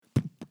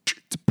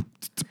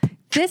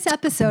This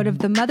episode of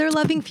the Mother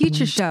Loving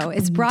Future Show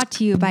is brought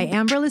to you by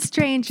Amber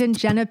Lestrange and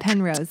Jenna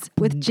Penrose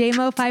with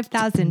JMO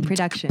 5000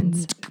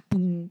 Productions.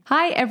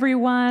 Hi,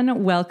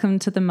 everyone. Welcome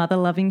to the Mother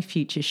Loving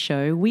Future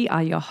Show. We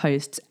are your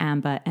hosts,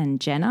 Amber and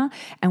Jenna,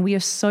 and we are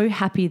so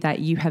happy that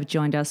you have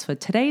joined us for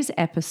today's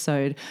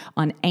episode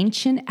on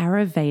Ancient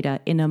Ayurveda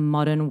in a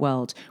Modern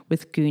World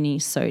with Gunny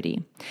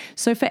Sodhi.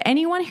 So for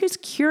anyone who's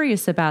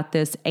curious about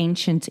this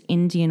ancient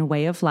Indian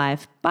way of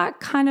life, but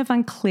kind of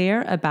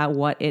unclear about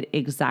what it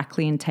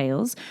exactly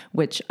entails,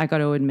 which I got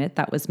to admit,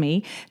 that was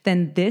me,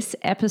 then this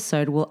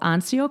episode will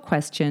answer your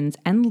questions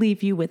and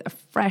leave you with a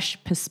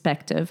fresh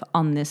perspective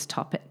on this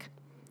topic.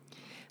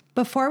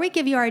 Before we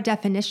give you our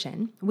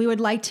definition, we would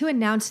like to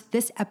announce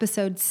this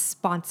episode's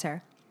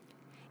sponsor,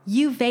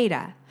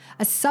 YouVeda,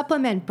 a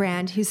supplement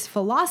brand whose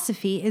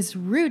philosophy is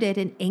rooted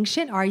in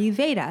ancient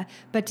Aryuveda,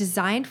 but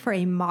designed for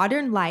a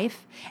modern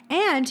life,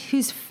 and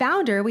whose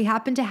founder we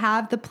happen to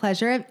have the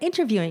pleasure of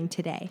interviewing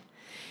today.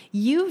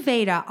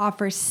 YouVeda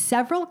offers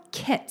several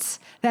kits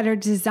that are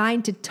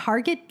designed to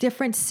target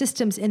different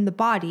systems in the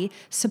body,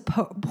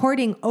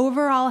 supporting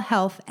overall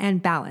health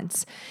and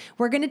balance.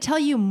 We're going to tell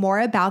you more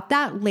about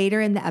that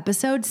later in the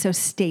episode, so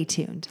stay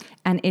tuned.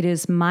 And it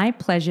is my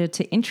pleasure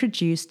to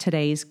introduce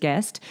today's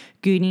guest,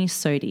 Gunny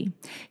Sodhi.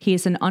 He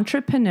is an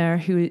entrepreneur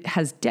who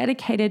has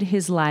dedicated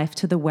his life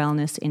to the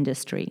wellness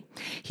industry.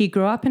 He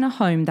grew up in a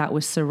home that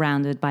was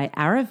surrounded by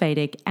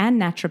Ayurvedic and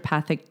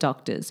naturopathic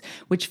doctors,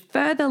 which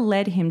further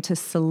led him to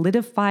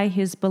solidify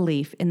his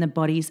belief in the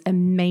body's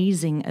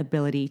amazing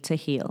ability to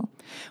heal.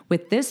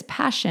 With this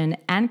passion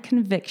and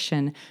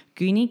conviction,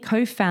 Gunny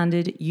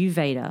co-founded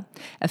YouVeda,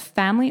 a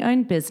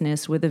family-owned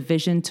business with a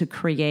vision to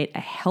create a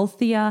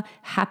healthier,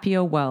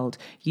 happier world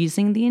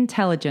using the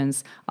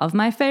intelligence of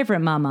my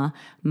favorite mama,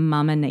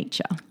 Mama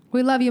Nature.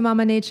 We love you,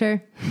 Mama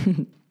Nature.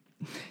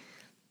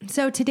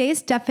 So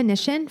today's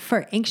definition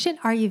for ancient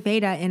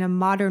Ayurveda in a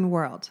modern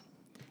world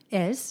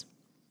is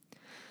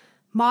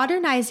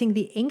modernizing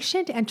the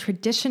ancient and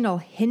traditional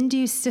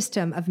Hindu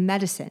system of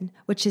medicine,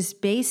 which is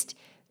based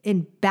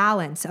in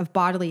balance of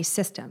bodily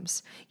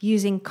systems,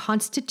 using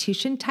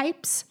constitution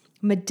types,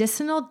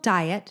 medicinal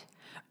diet,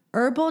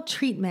 herbal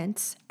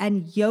treatments,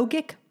 and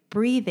yogic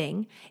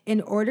breathing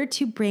in order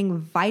to bring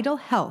vital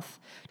health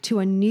to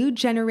a new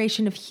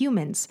generation of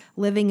humans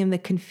living in the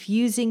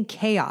confusing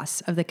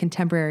chaos of the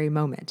contemporary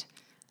moment.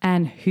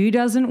 And who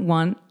doesn't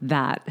want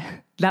that?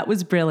 That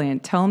was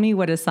brilliant. Tell me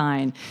what a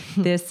sign.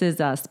 This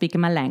is speaking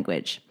my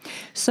language.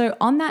 So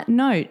on that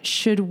note,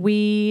 should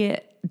we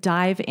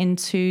dive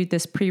into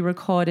this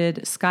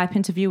pre-recorded Skype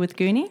interview with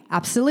Gunny?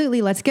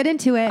 Absolutely. Let's get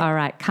into it. All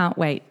right. Can't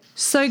wait.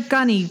 So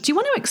Gunny, do you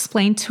want to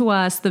explain to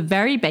us the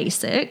very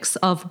basics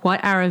of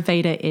what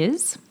Ayurveda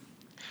is?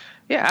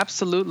 Yeah,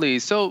 absolutely.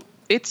 So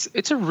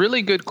it's a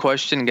really good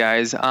question,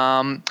 guys.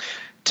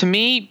 To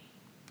me,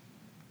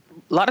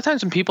 a lot of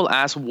times when people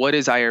ask what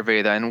is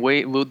Ayurveda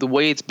and the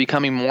way it's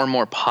becoming more and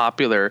more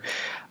popular,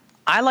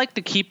 I like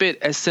to keep it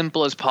as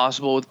simple as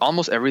possible with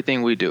almost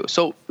everything we do.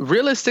 So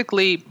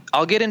realistically,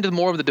 I'll get into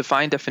more of the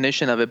defined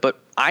definition of it, but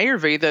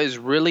Ayurveda is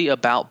really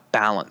about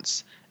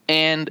balance.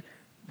 And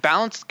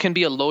balance can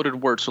be a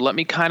loaded word, so let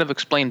me kind of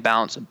explain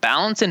balance.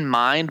 Balance in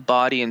mind,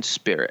 body, and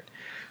spirit.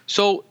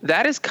 So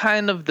that is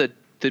kind of the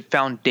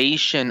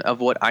foundation of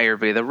what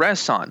Ayurveda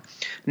rests on.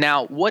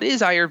 Now, what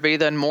is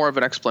Ayurveda, and more of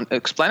an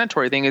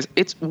explanatory thing, is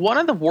it's one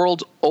of the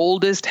world's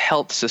oldest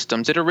health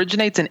systems. It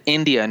originates in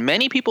India, and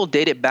many people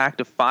date it back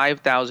to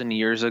 5,000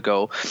 years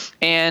ago.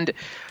 And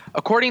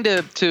according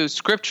to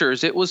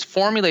scriptures, it was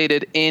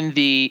formulated in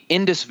the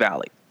Indus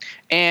Valley.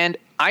 And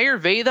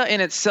Ayurveda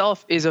in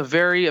itself is a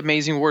very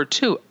amazing word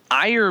too.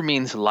 Ayur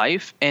means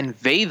life, and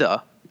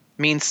Veda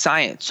means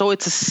science. So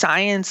it's a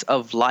science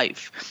of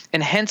life,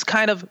 and hence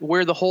kind of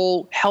where the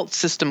whole health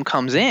system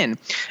comes in,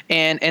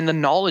 and the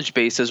knowledge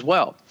base as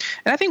well.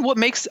 And I think what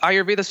makes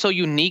Ayurveda so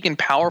unique and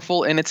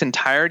powerful in its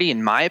entirety,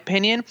 in my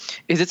opinion,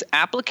 is its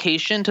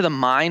application to the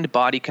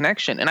mind-body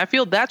connection. And I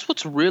feel that's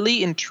what's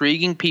really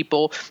intriguing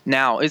people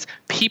now, is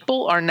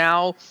people are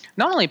now,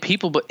 not only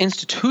people, but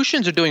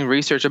institutions are doing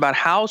research about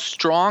how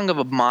strong of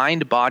a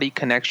mind-body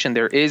connection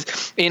there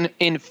is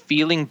in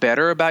feeling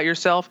better about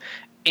yourself,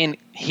 in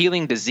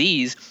healing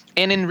disease,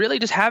 and in really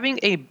just having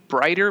a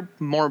brighter,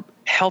 more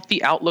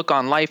healthy outlook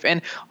on life.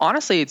 And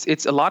honestly,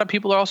 it's a lot of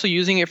people are also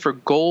using it for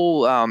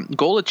goal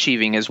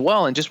achieving as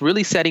well, and just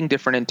really setting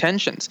different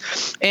intentions.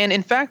 And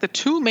in fact, the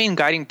two main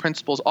guiding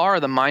principles are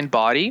the mind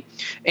body,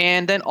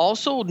 and then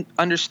also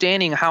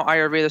understanding how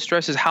Ayurveda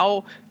stresses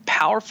how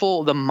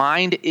powerful the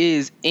mind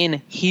is in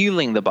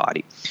healing the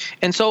body.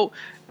 And so,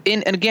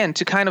 and again,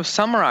 to kind of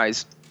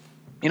summarize,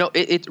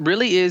 it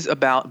really is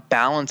about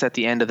balance at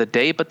the end of the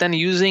day, but then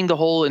using the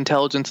whole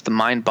intelligence, the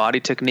mind-body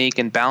technique,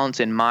 and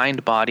balance in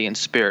mind, body, and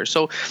spirit.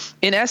 So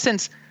in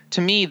essence, to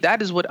me, that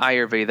is what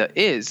Ayurveda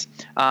is,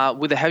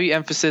 with a heavy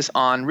emphasis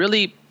on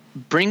really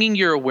bringing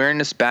your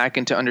awareness back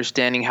into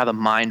understanding how the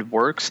mind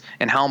works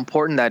and how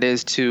important that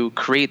is to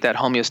create that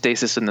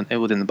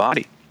homeostasis within the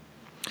body.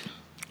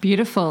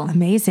 Beautiful.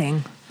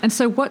 Amazing. And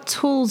so what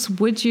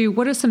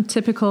are some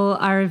typical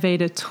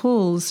Ayurveda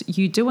tools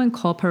you do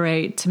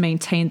incorporate to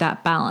maintain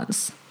that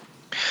balance?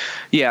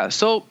 Yeah,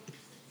 so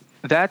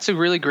that's a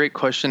really great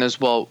question as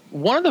well.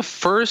 One of the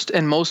first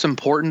and most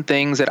important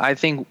things that I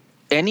think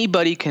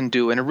anybody can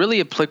do, and a really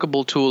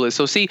applicable tool is,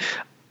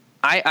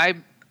 I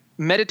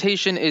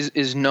meditation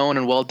is known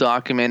and well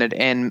documented,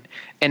 and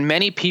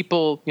many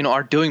people,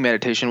 are doing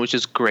meditation, which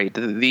is great.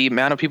 The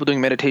amount of people doing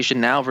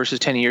meditation now versus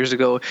 10 years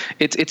ago,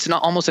 it's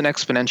not almost an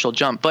exponential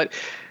jump. But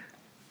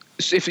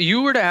if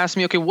you were to ask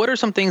me, okay, what are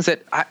some things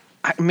that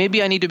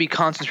maybe I need to be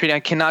concentrating? I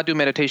cannot do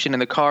meditation in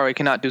the car. I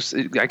cannot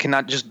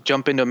just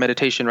jump into a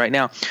meditation right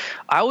now.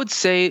 I would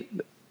say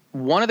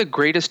one of the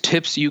greatest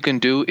tips you can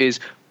do is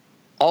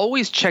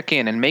always check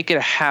in and make it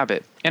a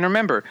habit. And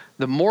remember,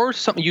 the more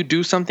you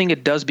do something,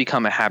 it does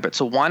become a habit.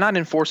 So why not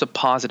enforce a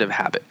positive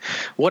habit?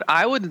 What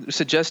I would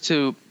suggest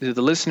to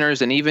the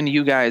listeners and even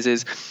you guys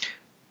is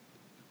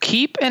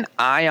keep an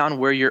eye on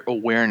where your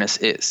awareness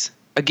is.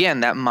 Again,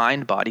 that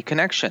mind-body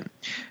connection.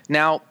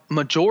 Now,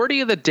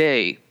 majority of the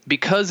day,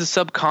 because the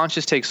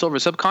subconscious takes over,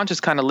 subconscious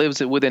kind of lives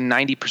within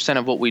 90%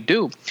 of what we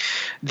do.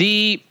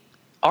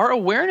 Our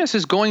awareness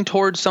is going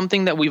towards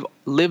something that we've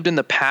lived in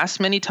the past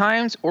many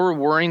times, or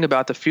worrying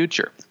about the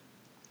future.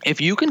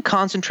 If you can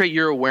concentrate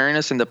your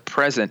awareness in the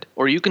present,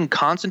 or you can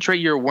concentrate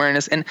your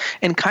awareness and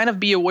kind of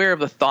be aware of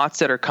the thoughts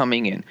that are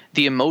coming in,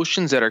 the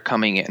emotions that are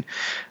coming in.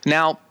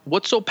 Now,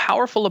 what's so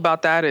powerful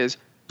about that is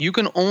you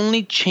can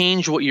only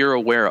change what you're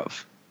aware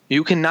of.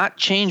 You cannot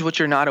change what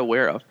you're not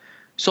aware of.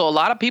 So a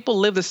lot of people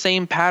live the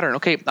same pattern.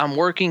 Okay, I'm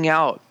working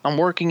out,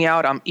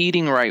 I'm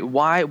eating right.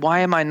 Why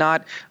am I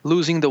not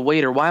losing the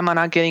weight, or why am I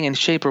not getting in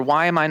shape, or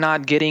why am I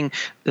not getting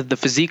the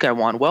physique I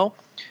want? Well,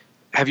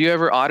 have you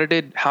ever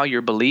audited how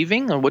you're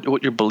believing, or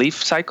what your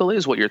belief cycle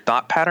is, what your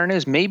thought pattern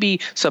is?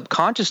 Maybe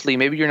subconsciously,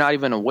 maybe you're not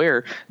even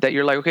aware that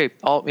you're like, okay,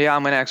 I'm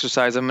going to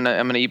exercise, I'm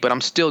going to eat, but I'm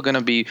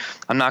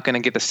not going to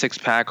get the six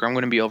pack, or I'm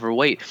going to be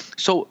overweight.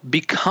 So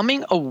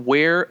becoming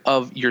aware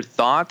of your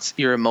thoughts,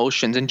 your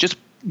emotions, and just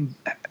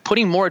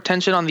putting more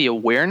attention on the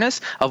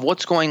awareness of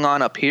what's going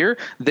on up here,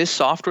 this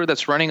software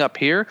that's running up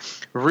here,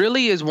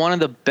 really is one of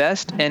the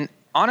best and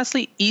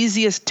honestly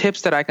easiest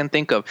tips that I can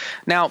think of.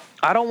 Now,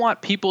 I don't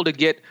want people to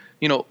get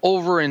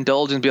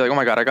overindulged and be like, oh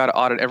my God, I got to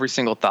audit every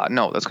single thought.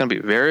 No, that's going to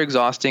be very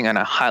exhausting, and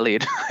I highly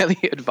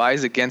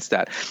advise against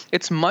that.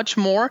 It's much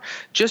more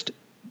just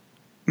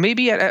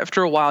maybe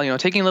after a while,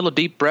 taking a little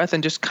deep breath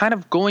and just kind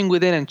of going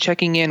within and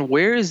checking in.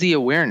 Where is the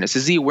awareness?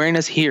 Is the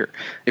awareness here?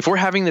 If we're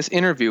having this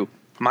interview,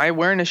 my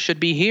awareness should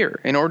be here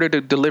in order to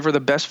deliver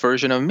the best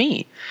version of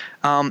me.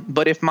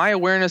 But if my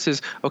awareness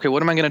is, okay,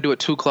 what am I going to do at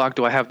 2:00?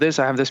 Do I have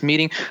this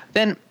meeting?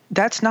 Then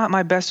that's not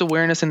my best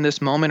awareness in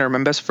this moment, or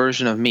my best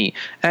version of me.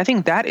 And I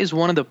think that is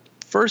one of the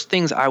first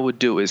things I would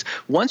do, is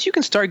once you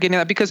can start getting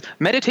that, because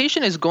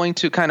meditation is going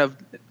to kind of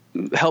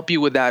help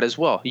you with that as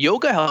well.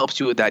 Yoga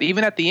helps you with that.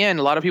 Even at the end,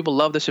 a lot of people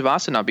love the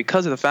Shavasana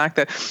because of the fact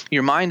that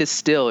your mind is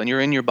still and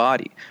you're in your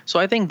body. So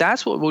I think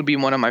that's what would be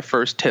one of my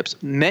first tips.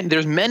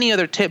 There's many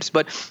other tips,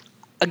 but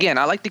again,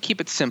 I like to keep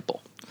it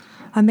simple.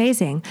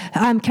 Amazing.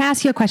 Can I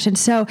ask you a question?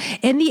 So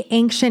in the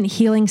ancient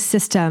healing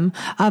system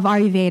of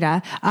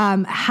Ayurveda,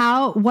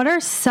 what are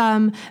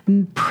some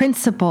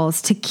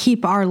principles to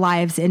keep our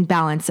lives in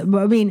balance? I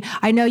mean,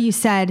 I know you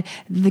said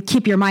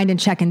keep your mind in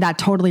check, and that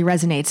totally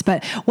resonates,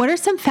 but what are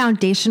some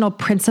foundational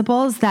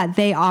principles that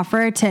they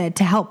offer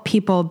to help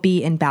people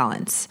be in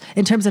balance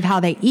in terms of how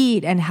they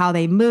eat and how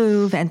they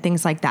move and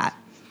things like that?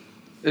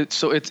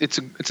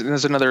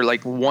 There's another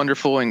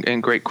wonderful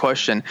and great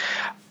question.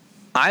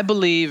 I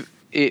believe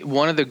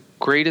one of the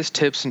greatest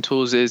tips and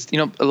tools is,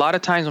 a lot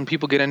of times when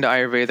people get into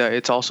Ayurveda,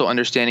 it's also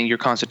understanding your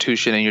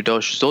constitution and your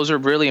doshas. Those are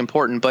really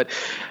important, but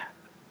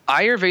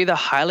Ayurveda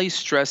highly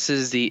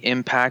stresses the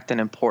impact and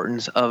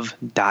importance of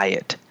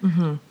diet.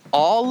 Mm-hmm.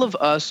 All of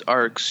us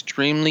are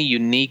extremely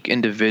unique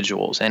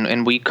individuals,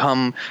 and we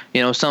come,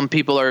 some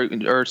people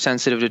are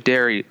sensitive to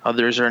dairy,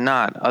 others are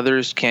not.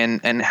 Others can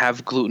and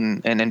have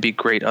gluten and be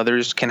great.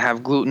 Others can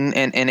have gluten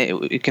and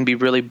it can be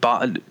really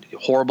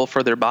horrible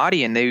for their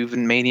body, and they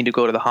even may need to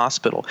go to the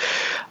hospital.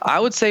 I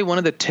would say one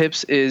of the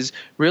tips is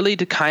really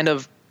to kind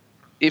of,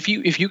 if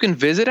you can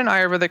visit an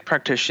Ayurvedic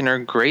practitioner,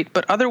 great.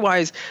 But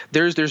otherwise,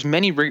 there's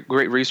many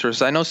great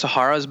resources. I know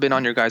Sahara has been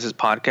on your guys'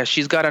 podcast.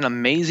 She's got an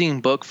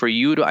amazing book for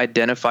you to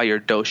identify your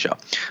dosha.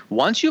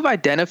 Once you've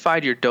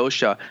identified your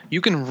dosha,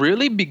 you can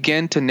really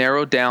begin to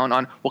narrow down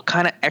on what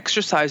kind of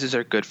exercises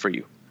are good for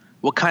you,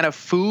 what kind of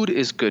food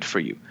is good for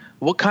you,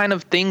 what kind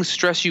of things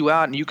stress you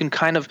out, and you can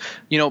kind of,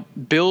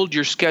 build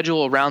your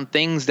schedule around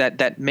things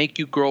that make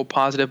you grow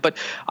positive. But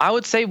I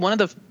would say one of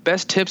the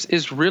best tips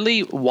is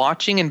really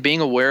watching and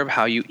being aware of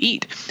how you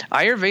eat.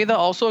 Ayurveda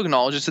also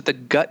acknowledges that the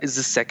gut is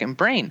the second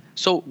brain.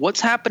 So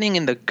what's happening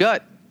in the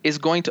gut is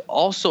going to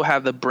also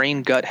have the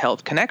brain-gut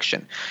health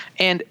connection.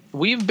 And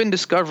we've been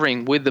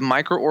discovering with the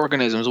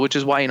microorganisms, which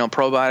is why,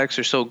 probiotics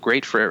are so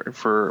great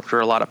for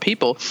a lot of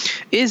people,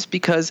 is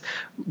because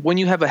when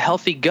you have a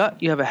healthy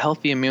gut, you have a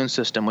healthy immune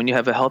system. When you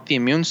have a healthy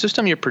immune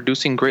system, you're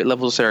producing great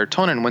levels of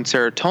serotonin. When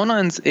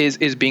serotonin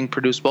is being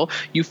produced well,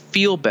 you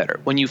feel better.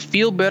 When you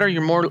feel better,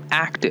 you're more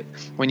active.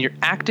 When you're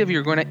active,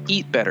 you're going to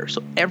eat better.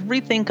 So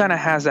everything kind of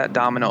has that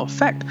domino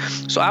effect.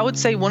 So I would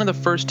say one of the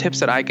first tips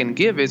that I can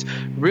give is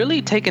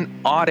really take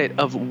an audit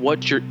of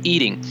what you're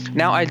eating.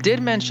 Now, I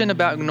did mention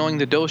about knowing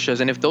the doshas,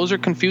 and if those are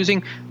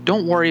confusing,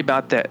 don't worry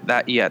about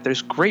that yet.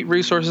 There's great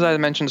resources. I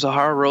mentioned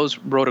Sahara Rose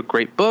wrote a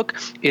great book,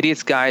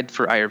 Idiot's Guide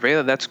for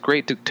Ayurveda. That's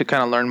great to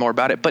kind of learn more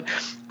about it. But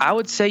I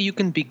would say you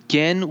can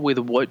begin with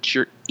what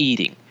you're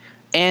eating.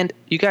 And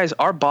you guys,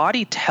 our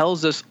body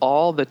tells us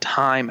all the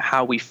time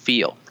how we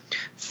feel.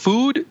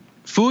 Food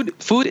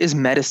is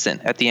medicine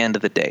at the end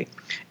of the day.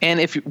 And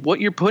if what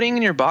you're putting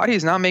in your body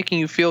is not making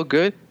you feel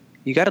good,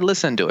 you got to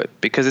listen to it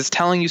because it's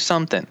telling you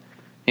something.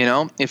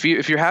 If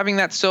you're having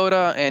that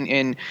soda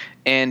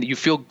and you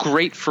feel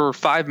great for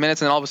 5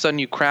 minutes and then all of a sudden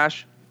you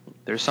crash,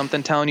 there's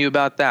something telling you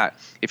about that.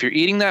 If you're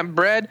eating that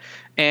bread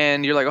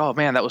and you're like, oh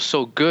man, that was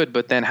so good,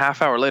 but then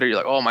half hour later you're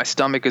like, oh, my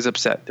stomach is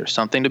upset. There's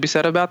something to be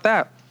said about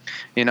that.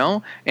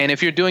 And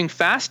if you're doing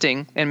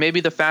fasting and maybe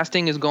the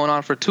fasting is going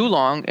on for too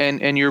long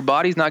and your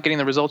body's not getting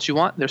the results you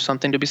want, there's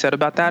something to be said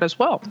about that as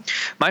well.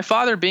 My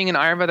father, being an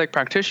Ayurvedic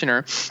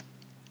practitioner,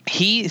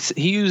 he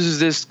uses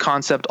this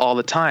concept all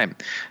the time,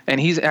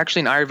 and he's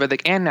actually an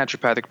Ayurvedic and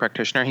naturopathic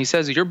practitioner. He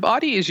says your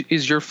body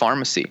is your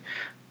pharmacy.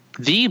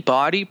 The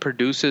body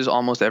produces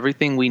almost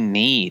everything we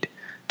need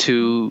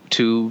to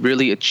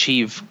really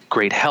achieve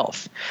great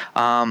health.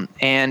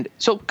 And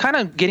so kind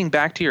of getting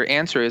back to your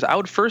answer is I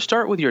would first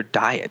start with your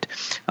diet.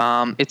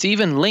 It's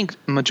even linked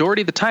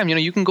majority of the time.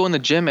 You can go in the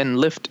gym and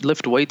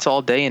lift weights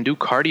all day and do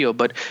cardio,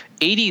 but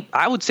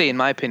I would say in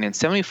my opinion,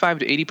 75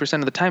 to 80%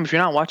 of the time, if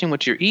you're not watching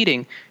what you're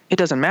eating, it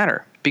doesn't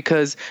matter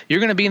because you're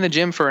going to be in the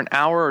gym for an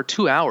hour or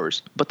 2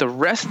 hours, but the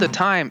rest of the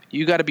time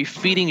you got to be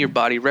feeding your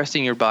body,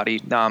 resting your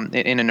body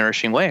in a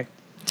nourishing way.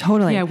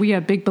 Totally. Yeah, we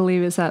are big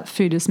believers that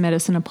food is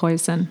medicine or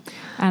poison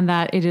and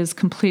that it is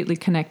completely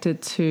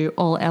connected to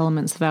all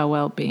elements of our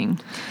well-being.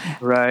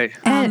 Right.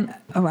 And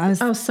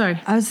sorry.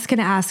 I was just going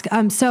to ask.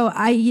 So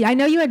I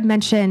know you had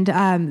mentioned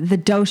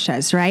the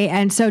doshas, right?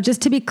 And so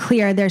just to be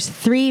clear, there's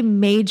 3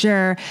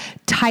 major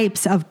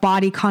types of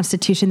body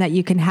constitution that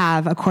you can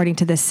have according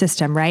to this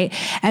system, right?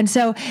 And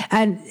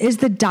is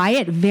the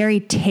diet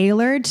very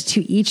tailored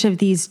to each of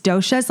these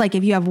doshas? Like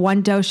if you have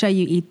one dosha,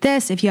 you eat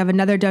this. If you have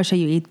another dosha,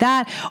 you eat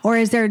that. Or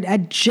is there a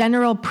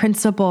general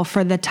principle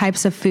for the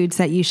types of foods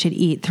that you should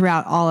eat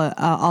throughout all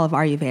of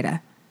Ayurveda?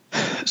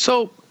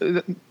 So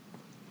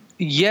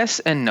yes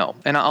and no,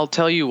 and I'll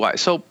tell you why.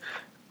 So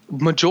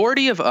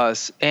majority of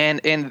us,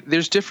 and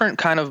there's different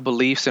kind of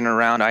beliefs in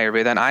around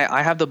Ayurveda, and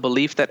I have the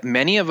belief that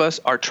many of us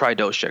are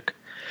tridoshic.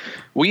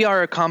 We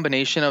are a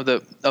combination of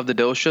the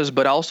doshas,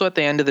 but also at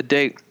the end of the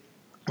day,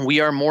 we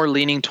are more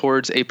leaning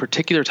towards a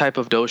particular type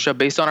of dosha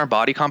based on our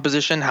body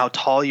composition, how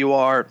tall you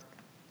are,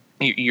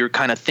 you're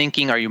kind of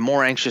thinking, are you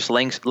more anxious,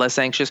 less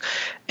anxious?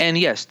 And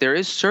yes, there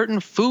is certain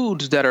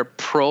foods that are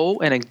pro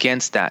and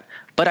against that.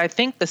 But I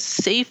think the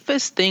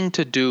safest thing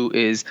to do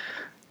is,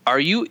 are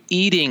you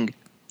eating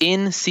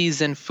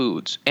in-season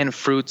foods and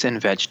fruits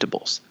and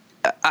vegetables?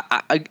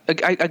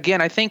 Again,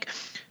 I think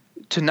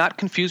to not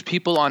confuse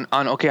people on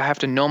okay, I have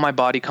to know my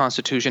body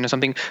constitution or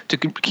something, to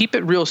keep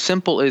it real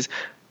simple is,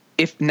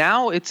 if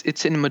now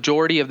it's in the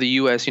majority of the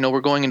U.S.,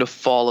 we're going into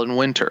fall and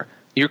winter.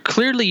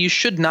 You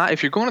should not,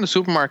 if you're going to the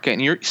supermarket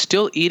and you're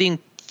still eating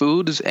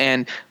foods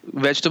and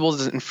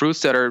vegetables and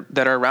fruits that are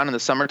around in the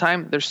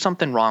summertime, there's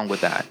something wrong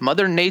with that.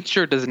 Mother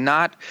Nature does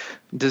not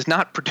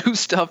produce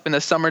stuff in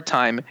the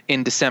summertime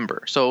in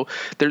December. So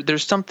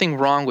there's something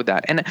wrong with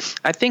that. And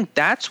I think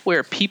that's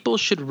where people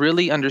should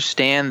really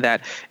understand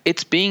that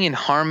it's being in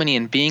harmony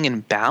and being in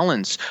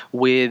balance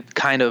with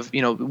kind of,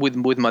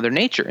 with Mother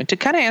Nature. And to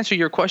kind of answer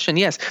your question,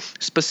 yes,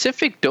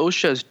 specific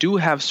doshas do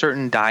have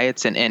certain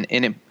diets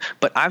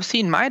but I've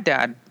seen my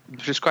dad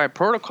prescribe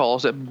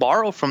protocols that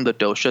borrow from the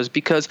doshas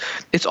because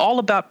it's all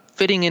about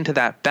fitting into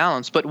that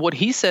balance. But what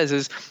he says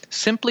is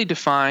simply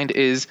defined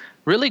is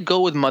really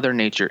go with Mother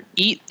Nature,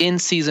 eat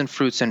in-season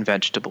fruits and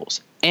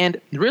vegetables, and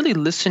really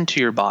listen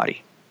to your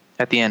body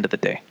at the end of the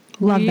day.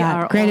 Love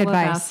that. Great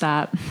advice.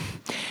 About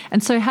that.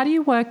 And so how do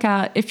you work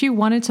out, if you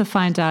wanted to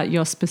find out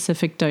your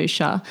specific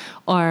dosha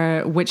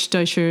or which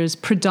dosha is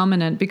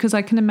predominant, because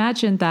I can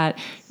imagine that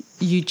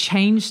you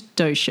change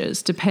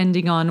doshas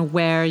depending on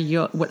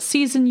what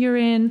season you're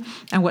in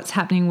and what's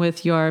happening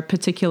with your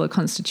particular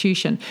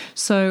constitution.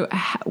 So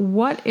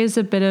what is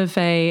a bit of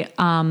a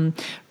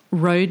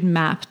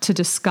roadmap to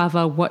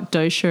discover what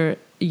dosha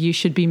you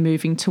should be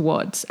moving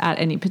towards at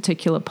any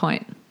particular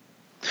point?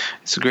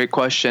 It's a great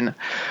question.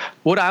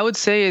 What I would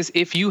say is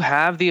if you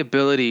have the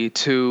ability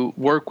to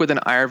work with an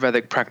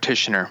Ayurvedic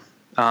practitioner,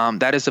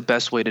 that is the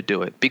best way to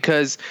do it,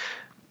 because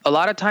a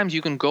lot of times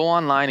you can go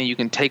online and you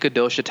can take a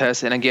dosha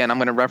test. And again, I'm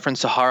going to reference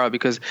Sahara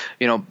because,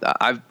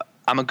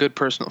 I'm a good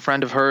personal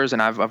friend of hers,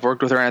 and I've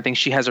worked with her, and I think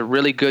she has a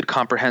really good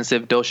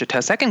comprehensive dosha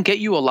test that can get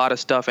you a lot of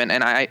stuff, and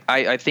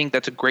I think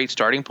that's a great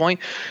starting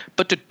point.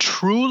 But to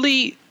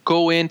truly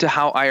go into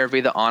how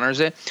Ayurveda honors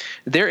it,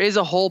 there is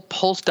a whole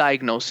pulse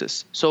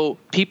diagnosis. So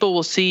people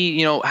will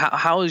see,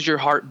 how is your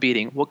heart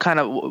beating?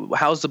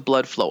 How's the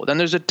blood flow? Then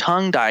there's a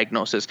tongue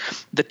diagnosis.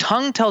 The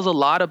tongue tells a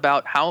lot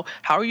about how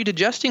are you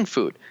digesting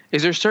food?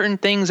 Is there certain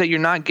things that you're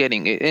not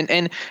getting?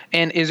 And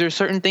is there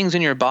certain things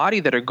in your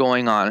body that are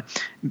going on?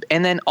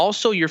 And then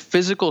also your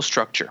physical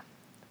structure.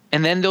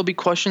 And then there'll be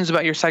questions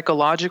about your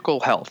psychological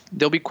health.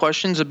 There'll be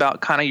questions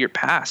about kind of your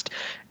past.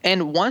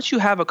 And once you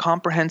have a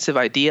comprehensive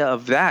idea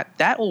of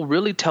that will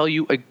really tell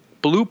you a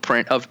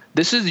blueprint of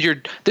this is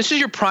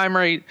your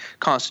primary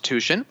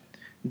constitution.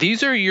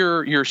 These are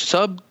your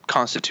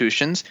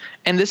sub-constitutions,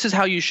 and this is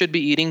how you should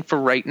be eating for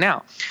right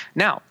now.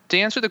 Now, to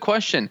answer the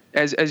question,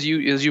 as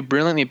you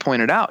brilliantly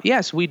pointed out,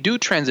 yes, we do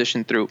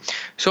transition through.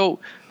 So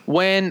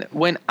when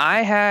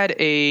I had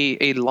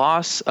a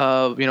loss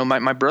of,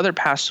 my brother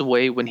passed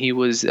away when he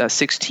was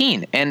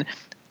 16, and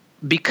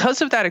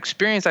because of that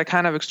experience, I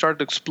kind of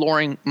started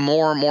exploring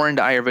more and more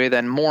into Ayurveda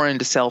and more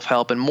into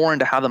self-help and more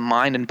into how the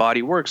mind and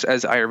body works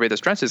as Ayurveda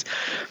stresses.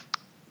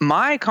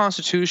 My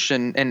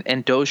constitution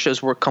and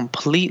doshas were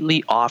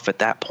completely off at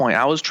that point.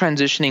 I was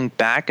transitioning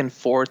back and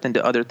forth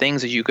into other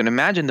things. As you can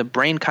imagine, the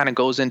brain kind of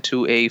goes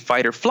into a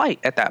fight or flight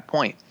at that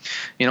point,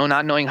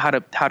 not knowing how to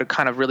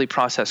kind of really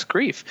process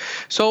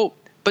grief. So,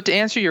 but to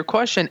answer your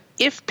question,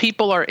 if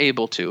people are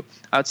able to,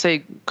 I would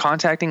say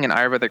contacting an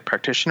Ayurvedic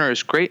practitioner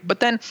is great. But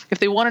then if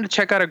they wanted to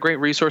check out a great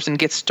resource and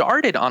get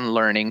started on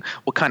learning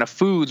what kind of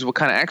foods, what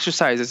kind of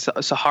exercises,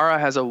 Sahara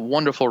has a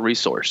wonderful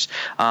resource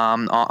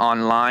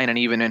online and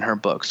even in her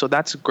book. So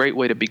that's a great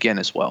way to begin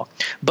as well.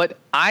 But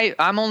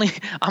I'm only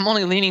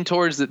leaning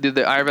towards the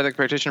Ayurvedic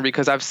practitioner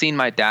because I've seen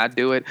my dad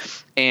do it,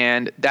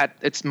 and that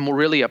it's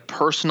really a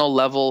personal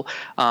level.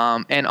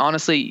 And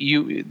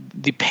honestly,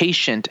 the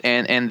patient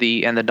and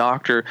the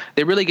doctor,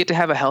 they really get to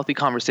have a healthy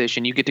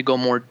conversation. You get to go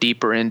more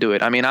deeper into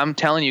it. I mean, I'm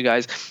telling you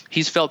guys,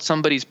 he's felt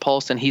somebody's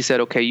pulse and he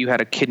said, okay, you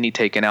had a kidney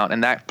taken out,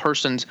 and that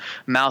person's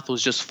mouth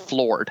was just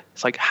floored.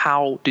 It's like,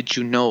 how did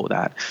you know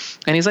that?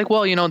 And he's like,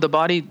 well, the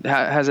body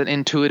has an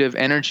intuitive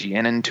energy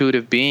and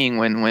intuitive being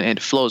when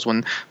it flows,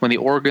 when the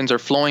organs are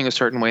flowing a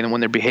certain way and when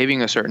they're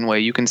behaving a certain way,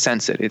 you can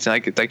sense it. It's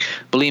like,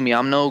 believe me,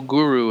 I'm no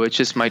guru. It's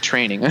just my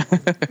training.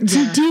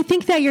 Do you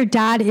think that your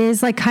dad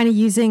is like kind of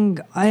using,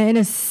 in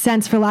a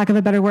sense, for lack of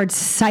a better word,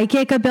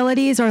 psychic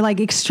abilities or like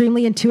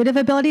extremely intuitive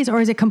abilities,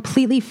 or is it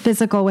completely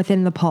physical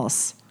within the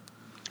pulse?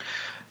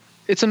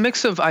 It's a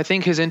mix of, I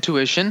think, his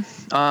intuition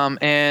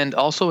and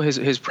also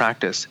his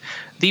practice.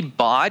 The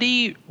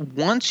body,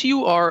 once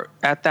you are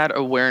at that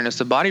awareness,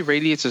 the body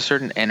radiates a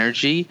certain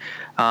energy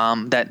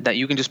that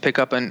you can just pick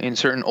up in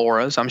certain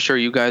auras. I'm sure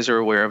you guys are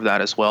aware of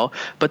that as well.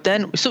 But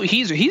then, so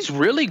he's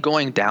really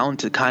going down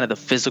to kind of the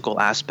physical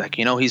aspect.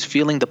 He's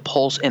feeling the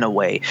pulse in a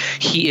way.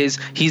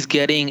 He's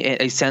getting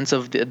a sense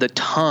of the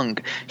tongue.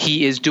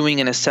 He is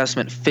doing an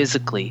assessment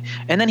physically.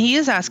 And then he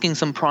is asking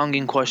some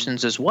pronging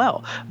questions as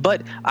well.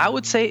 But I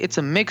would say it's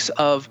a mix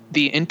of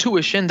the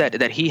intuition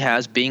that he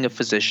has being a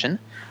physician.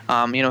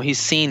 He's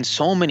seen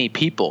so many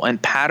people, and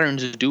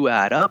patterns do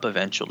add up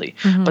eventually.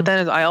 Mm-hmm. But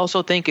then I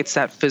also think it's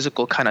that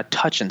physical kind of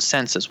touch and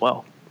sense as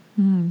well.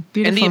 And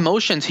the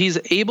emotions, he's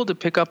able to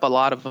pick up a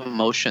lot of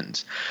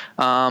emotions.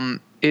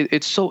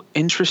 It's so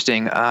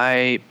interesting.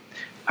 I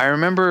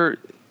remember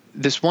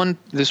this one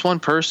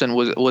person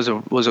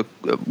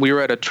we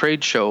were at a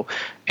trade show,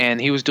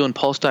 and he was doing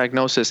pulse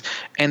diagnosis,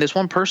 and this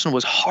one person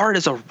was hard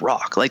as a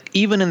rock. Like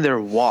even in their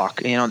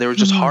walk, they were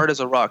just hard as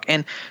a rock.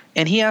 And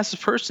he asked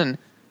this person,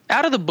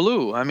 out of the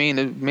blue, I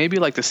mean, maybe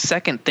like the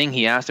second thing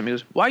he asked him, he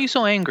goes, "Why are you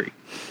so angry?"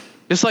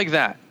 Just like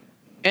that.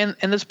 And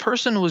this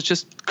person was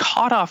just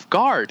caught off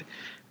guard.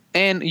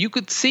 And you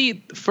could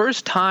see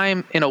first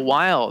time in a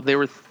while they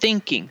were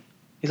thinking.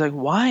 He's like,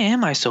 "Why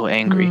am I so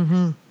angry?"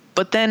 Mm-hmm.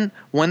 But then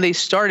when they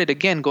started,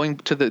 again, going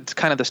to the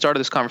kind of the start of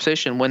this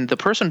conversation, when the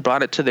person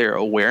brought it to their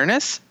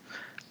awareness,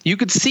 you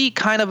could see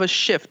kind of a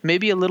shift,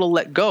 maybe a little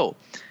let go.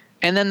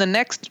 And then the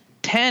next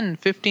 10,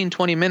 15,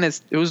 20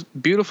 minutes, it was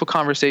beautiful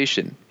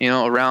conversation,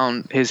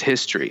 around his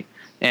history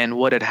and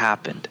what had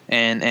happened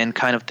and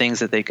kind of things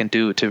that they can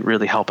do to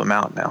really help him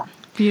out now.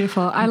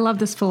 Beautiful. I love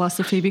this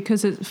philosophy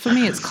because for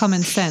me, it's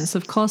common sense.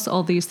 Of course,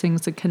 all these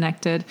things are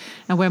connected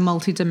and we're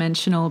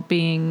multidimensional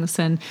beings,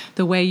 and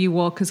the way you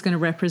walk is going to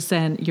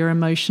represent your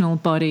emotional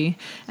body,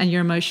 and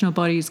your emotional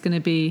body is going to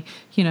be,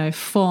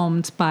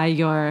 formed by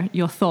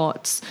your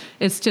thoughts.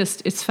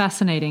 It's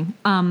fascinating.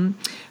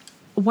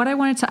 What I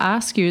wanted to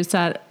ask you is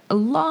that a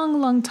long,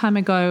 long time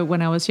ago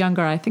when I was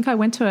younger, I think I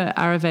went to an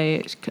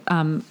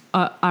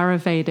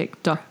Ayurvedic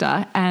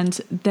doctor, and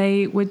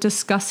they were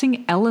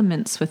discussing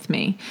elements with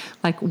me,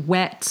 like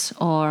wet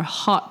or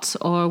hot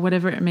or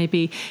whatever it may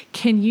be.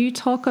 Can you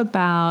talk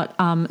about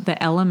the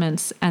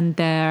elements and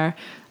their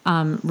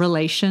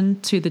relation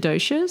to the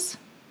doshas?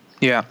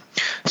 Yeah.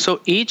 So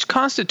each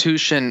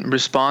constitution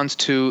responds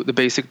to the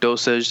basic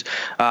dosage,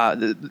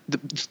 the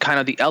kind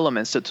of the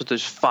elements. So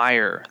there's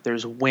fire,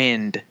 there's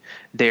wind,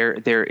 there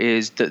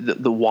is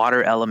the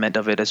water element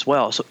of it as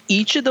well. So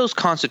each of those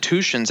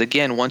constitutions,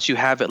 again, once you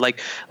have it like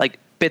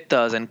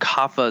pittas and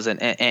kaphas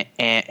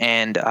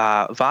and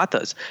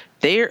vatas,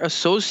 they're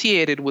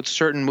associated with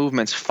certain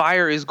movements.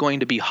 Fire is going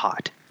to be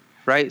hot.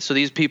 Right, so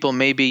these people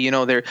maybe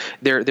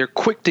they're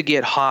quick to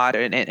get hot,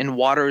 and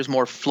water is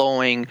more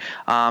flowing,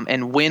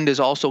 and wind is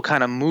also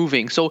kind of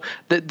moving. So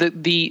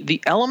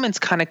the elements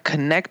kind of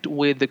connect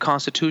with the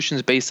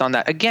constitutions based on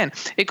that. Again,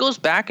 it goes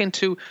back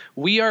into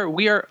we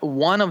are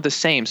one of the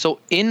same. So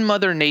in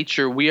Mother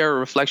Nature, we are a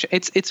reflection.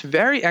 It's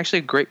very actually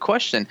a great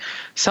question.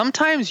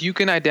 Sometimes you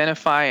can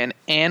identify an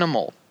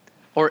animal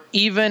or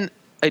even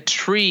a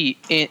tree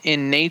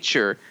in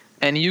nature,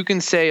 and you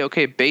can say,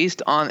 okay,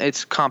 based on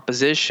its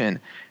composition,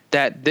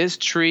 that this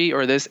tree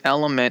or this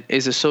element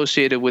is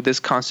associated with this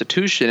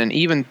constitution, and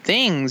even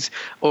things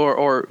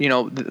or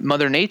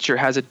Mother Nature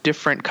has a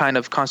different kind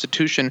of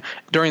constitution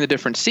during the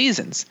different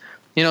seasons.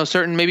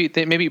 Certain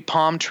maybe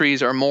palm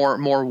trees are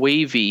more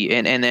wavy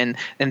and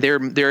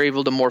they're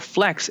able to more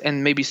flex,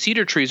 and maybe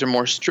cedar trees are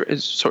more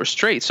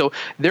straight. So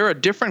they're a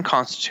different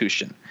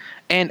constitution,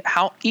 and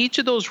how each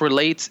of those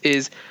relates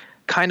is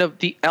kind of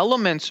the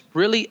elements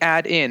really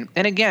add in.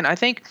 And again, I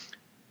think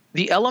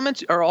the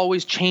elements are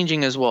always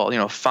changing as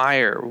well,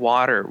 fire,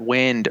 water,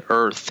 wind,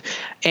 earth.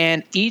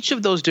 And each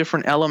of those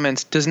different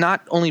elements does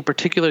not only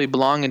particularly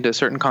belong into a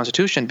certain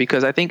constitution,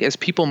 because I think as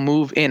people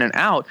move in and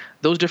out,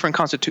 those different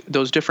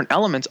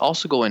elements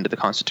also go into the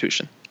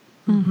constitution.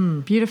 Mm-hmm.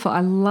 Beautiful.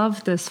 I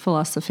love this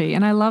philosophy.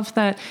 And I love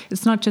that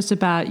it's not just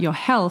about your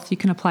health. You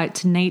can apply it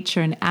to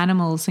nature and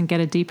animals and get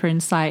a deeper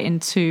insight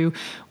into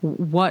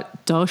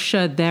what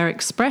dosha they're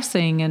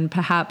expressing. And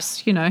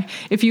perhaps,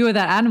 if you were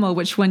that animal,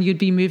 which one you'd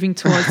be moving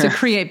towards to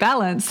create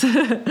balance.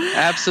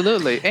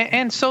 Absolutely.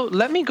 And so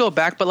let me go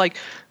back. But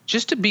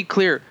just to be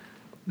clear,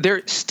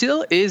 there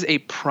still is a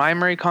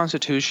primary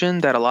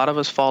constitution that a lot of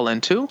us fall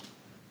into.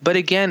 But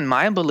again,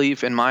 my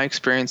belief and my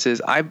experience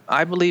is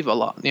I believe a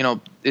lot,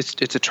 it's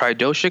a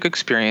tridoshic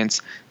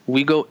experience.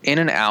 We go in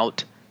and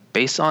out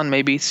based on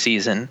maybe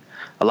season.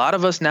 A lot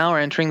of us now are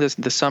entering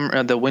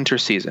the winter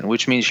season,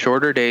 which means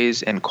shorter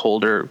days and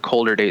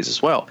colder days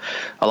as well.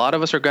 A lot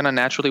of us are going to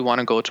naturally want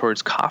to go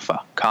towards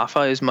kapha.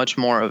 Kapha is much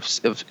more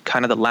of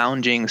kind of the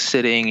lounging,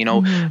 sitting.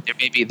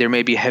 Mm-hmm. There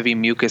may be heavy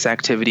mucus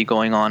activity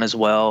going on as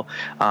well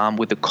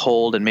with the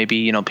cold, and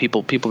maybe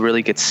people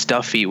really get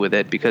stuffy with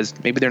it because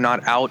maybe they're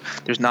not out.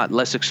 There's not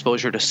less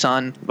exposure to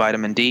sun,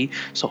 vitamin D.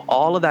 So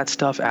all of that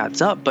stuff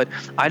adds up. But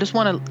I just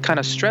want to kind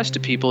of stress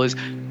to people is,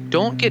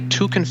 don't get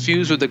too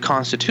confused with the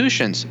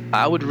constitutions.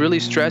 I would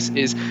really stress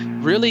is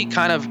really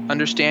kind of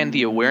understand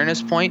the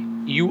awareness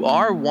point. You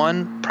are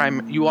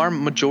you are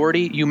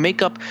majority. You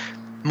make up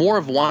more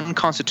of one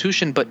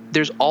constitution, but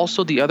there's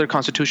also the other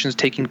constitutions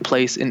taking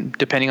place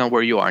depending on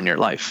where you are in your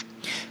life.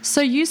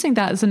 So using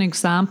that as an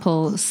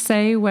example,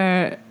 say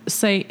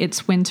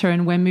it's winter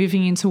and we're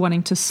moving into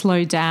wanting to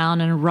slow down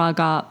and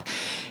rug up.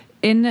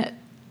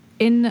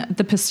 In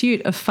the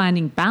pursuit of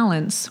finding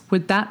balance,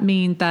 would that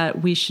mean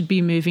that we should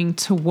be moving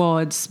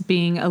towards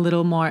being a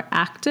little more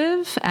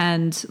active?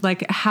 And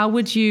how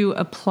would you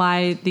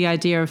apply the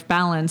idea of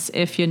balance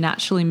if you're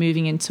naturally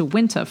moving into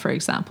winter, for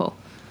example?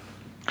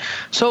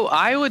 So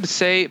I would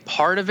say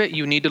part of it,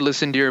 you need to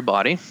listen to your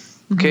body.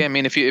 Okay, I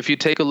mean, if you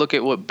take a look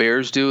at what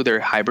bears do, they're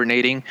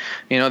hibernating.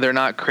 They're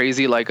not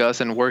crazy like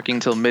us and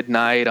working till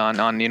midnight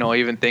on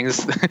even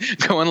things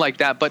going like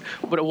that. But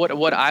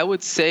what I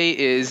would say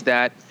is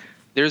that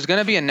there's going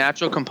to be a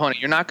natural component.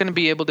 You're not going to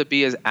be able to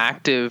be as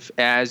active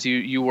as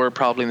you were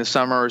probably in the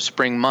summer or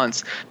spring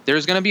months.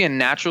 There's going to be a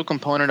natural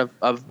component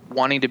of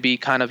wanting to be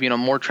kind of,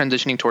 more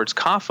transitioning towards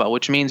kapha,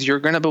 which means you're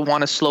going to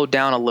want to slow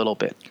down a little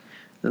bit.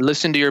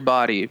 Listen to your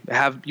body.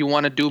 You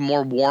want to do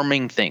more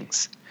warming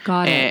things.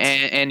 Got it.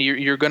 And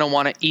you're going to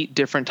want to eat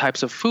different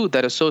types of food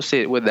that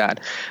associate with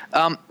that.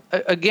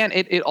 Again,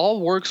 it all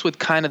works with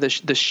kind of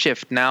the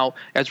shift now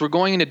as we're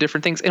going into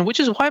different things, and which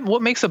is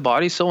what makes the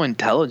body so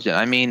intelligent.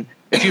 I mean,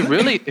 if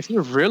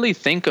you really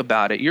think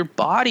about it, your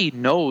body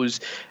knows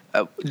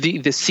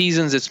the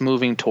seasons it's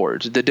moving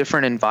towards, the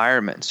different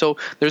environments. So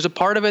there's a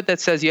part of it that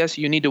says, yes,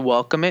 you need to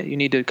welcome it. You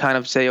need to kind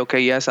of say,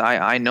 okay, yes,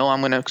 I know I'm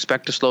going to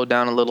expect to slow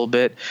down a little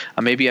bit.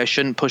 Maybe I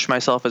shouldn't push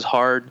myself as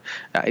hard.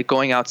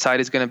 Going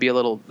outside is going to be a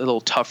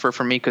little tougher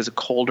for me because of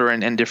colder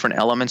and different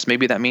elements.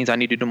 Maybe that means I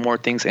need to do more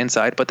things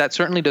inside. But that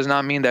certainly does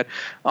not mean that,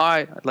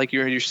 like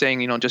you're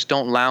saying, just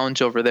don't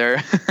lounge over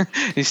there.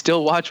 You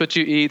still watch what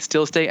you eat,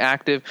 still stay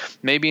active.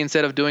 Maybe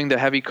instead of doing the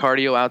heavy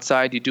cardio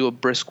outside, you do a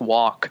brisk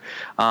walk,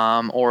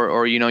 or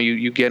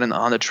you get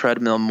on the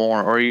treadmill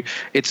more,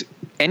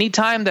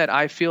 anytime that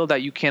I feel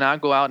that you cannot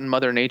go out in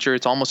Mother Nature,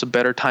 it's almost a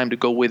better time to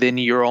go within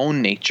your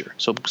own nature.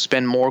 So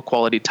spend more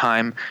quality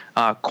time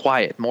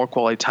quiet, more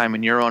quality time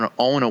in your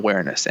own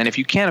awareness. And if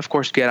you can, of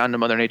course, get out into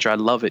Mother Nature, I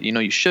love it.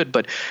 You should.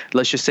 But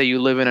let's just say you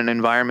live in an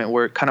environment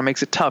where it kind of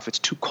makes it tough. It's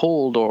too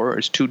cold, or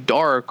it's too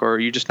dark, or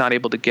you're just not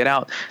able to get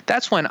out.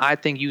 That's when I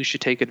think you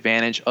should take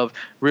advantage of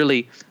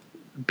really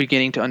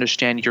beginning to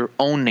understand your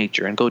own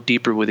nature and go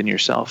deeper within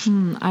yourself.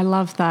 I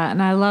love that.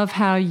 And I love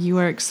how you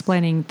were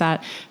explaining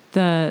that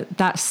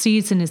that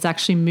season is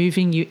actually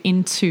moving you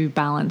into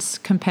balance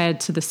compared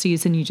to the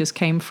season you just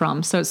came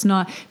from. So it's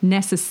not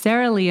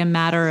necessarily a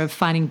matter of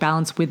finding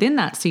balance within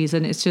that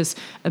season. It's just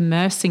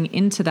immersing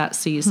into that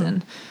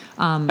season.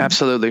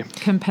 Absolutely.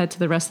 Compared to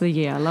the rest of the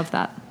year. I love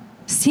that.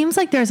 Seems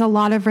like there's a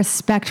lot of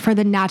respect for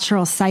the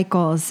natural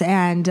cycles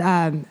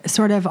and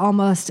sort of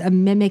almost a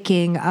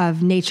mimicking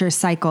of nature's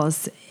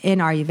cycles in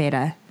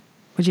Ayurveda.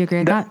 Would you agree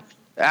with that?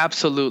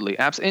 Absolutely.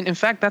 And in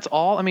fact, that's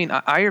all. I mean,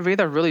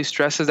 Ayurveda really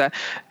stresses that.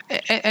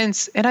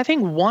 And I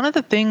think one of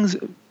the things,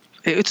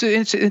 it's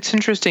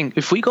interesting.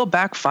 If we go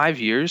back 5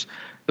 years,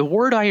 the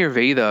word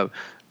Ayurveda,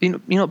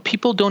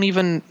 people don't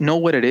even know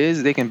what it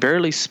is. They can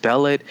barely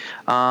spell it.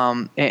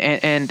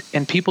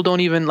 And people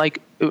don't even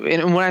like.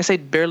 And when I say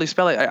barely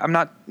spell it, I'm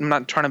not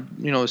trying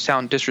to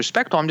sound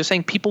disrespectful. I'm just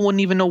saying people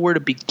wouldn't even know where to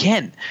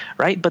begin,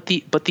 right? But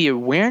the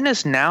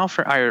awareness now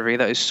for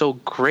Ayurveda is so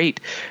great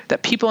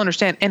that people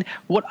understand. And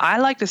what I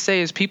like to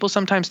say is people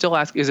sometimes still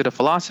ask, is it a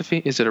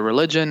philosophy? Is it a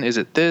religion? Is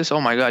it this? Oh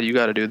my God, you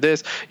got to do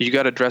this. You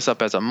got to dress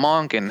up as a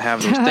monk and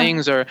have those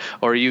things, or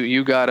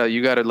you gotta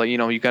you gotta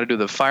do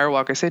the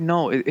firewalk. I said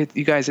no,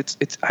 you guys,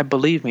 it's I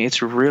believe me,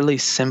 it's really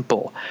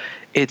simple.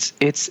 It's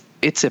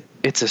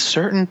a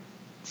certain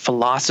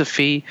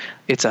philosophy.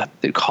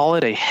 They call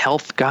it a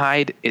health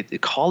guide.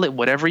 Call it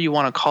whatever you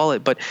want to call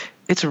it, but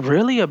it's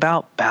really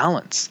about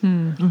balance.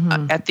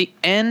 At the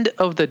end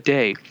of the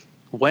day,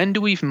 when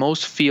do we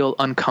most feel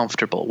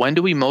uncomfortable? When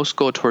do we most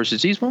go towards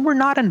disease? When we're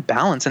not in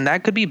balance. And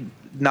that could be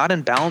not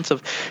in balance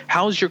of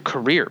how's your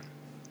career?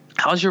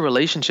 How's your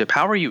relationship?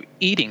 How are you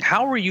eating?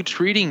 How are you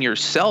treating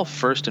yourself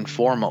first and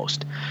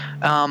foremost?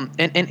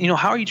 And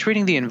how are you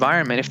treating the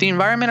environment? If the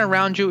environment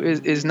around you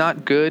is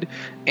not good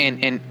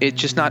and it's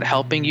just not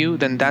helping you,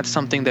 then that's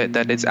something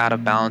that is out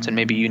of balance, and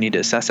maybe you need to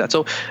assess that.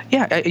 So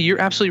yeah,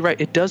 you're absolutely right.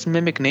 It does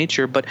mimic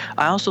nature, but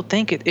I also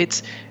think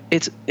it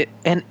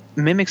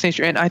mimics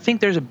nature. And I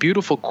think there's a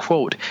beautiful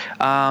quote,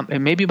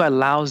 and maybe by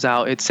Lao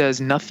Tzu. It says,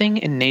 "Nothing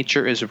in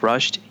nature is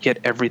rushed, yet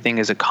everything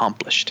is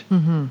accomplished."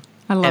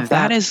 I love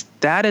that. And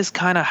that is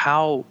kind of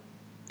how,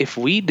 if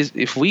we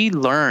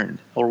learn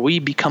or we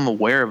become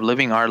aware of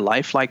living our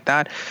life like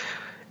that,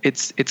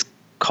 it's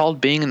called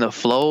being in the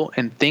flow,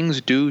 and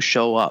things do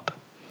show up.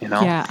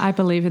 Yeah, I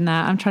believe in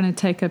that. I'm trying to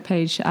take a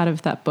page out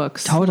of that book.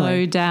 Totally.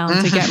 Slow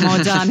down to get more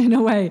done, in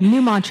a way.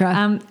 New mantra.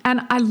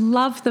 And I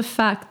love the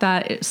fact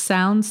that it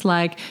sounds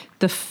like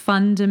the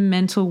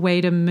fundamental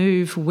way to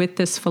move with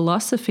this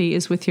philosophy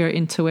is with your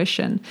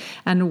intuition.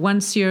 And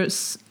once you're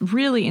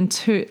really in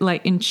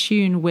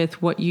tune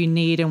with what you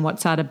need and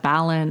what's out of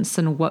balance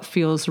and what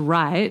feels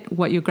right,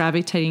 what you're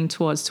gravitating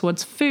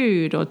towards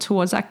food or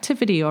towards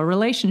activity or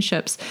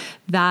relationships,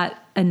 that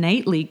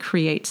innately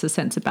creates a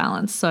sense of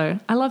balance. So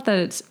I love that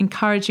it's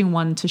encouraging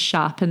one to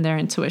sharpen their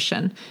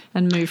intuition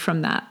and move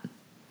from that.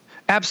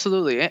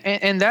 Absolutely.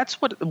 And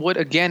that's what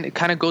again, it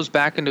kind of goes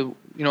back into,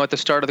 at the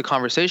start of the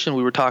conversation,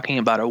 we were talking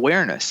about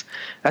awareness.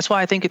 That's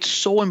why I think it's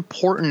so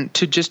important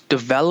to just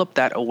develop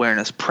that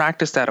awareness,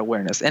 practice that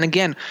awareness. And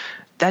again,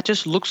 that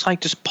just looks like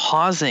just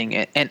pausing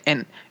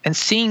and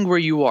seeing where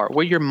you are,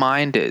 where your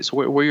mind is,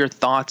 where your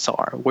thoughts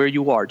are, where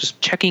you are, just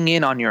checking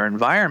in on your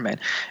environment.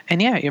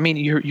 And yeah, I mean,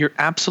 you're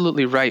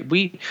absolutely right.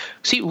 We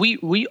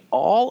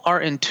all are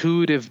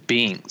intuitive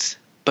beings,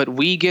 but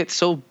we get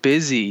so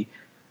busy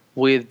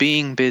with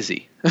being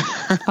busy.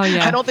 Oh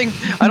yeah. I don't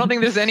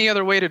think there's any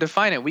other way to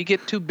define it. We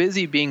get too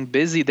busy being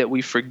busy that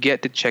we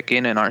forget to check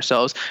in on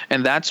ourselves,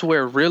 and that's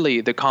where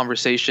really the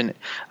conversation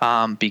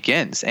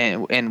begins,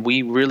 and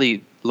we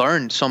really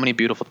learn so many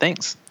beautiful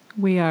things.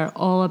 We are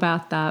all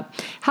about that.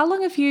 How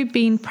long have you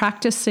been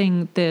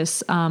practicing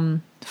this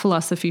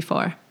philosophy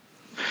for?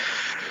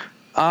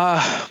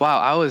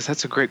 Wow,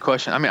 that's a great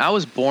question. I mean, I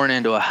was born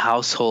into a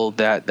household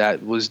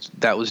that was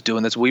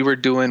doing this. We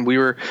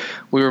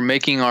were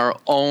making our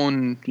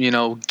own,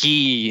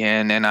 ghee,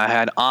 and I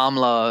had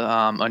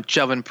amla, a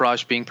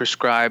Chyawanprash being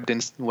prescribed,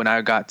 and when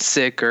I got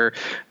sick, or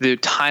the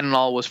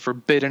Tylenol was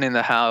forbidden in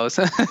the house.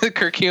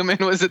 Curcumin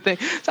was a thing.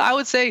 So I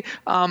would say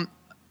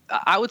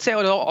I was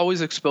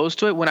always exposed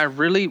to it. When I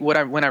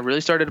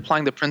really started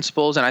applying the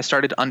principles and I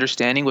started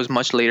understanding was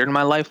much later in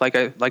my life. Like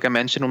I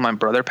mentioned, when my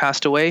brother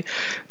passed away,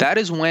 that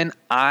is when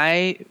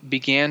I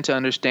began to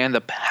understand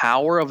the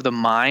power of the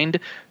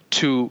mind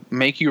to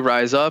make you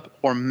rise up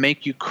or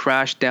make you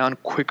crash down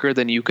quicker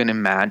than you can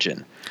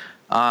imagine.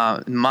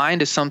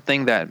 Mind is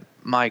something that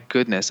my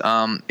goodness,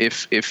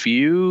 if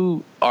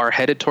you are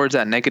headed towards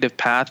that negative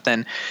path,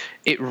 then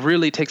it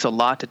really takes a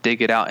lot to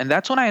dig it out. And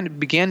that's when I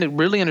began to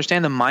really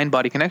understand the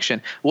mind-body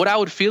connection. What I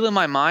would feel in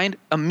my mind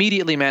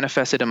immediately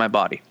manifested in my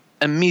body,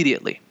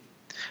 immediately.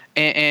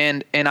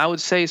 And I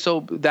would say,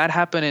 so that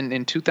happened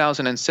in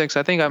 2006.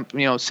 I think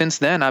since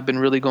then I've been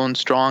really going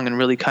strong and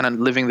really kind of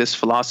living this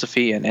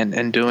philosophy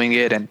and doing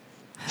it. And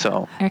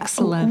so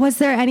excellent. Was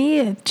there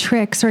any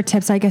tricks or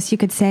tips, I guess you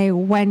could say,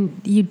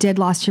 when you did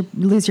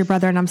lose your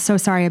brother, and I'm so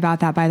sorry about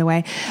that, by the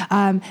way,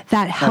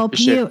 that helped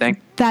you at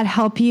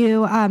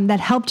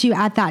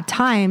that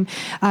time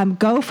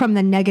go from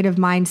the negative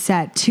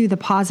mindset to the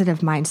positive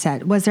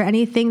mindset? Was there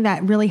anything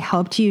that really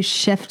helped you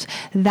shift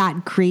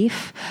that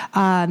grief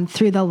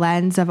through the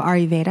lens of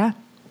Ayurveda?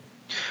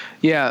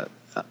 Yeah.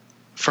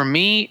 For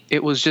me,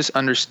 it was just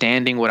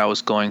understanding what I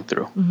was going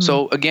through. Mm-hmm.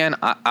 So again,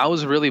 I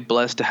was really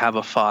blessed to have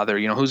a father,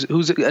 who's a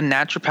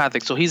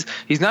naturopathic. So he's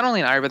not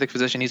only an Ayurvedic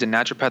physician, he's a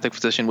naturopathic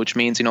physician, which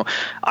means,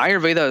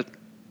 Ayurveda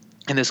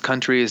in this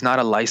country is not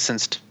a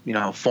licensed,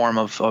 form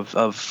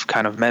of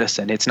kind of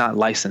medicine. It's not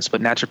licensed, but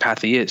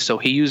naturopathy is. So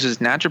he uses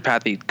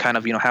naturopathy kind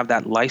of, have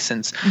that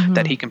license mm-hmm.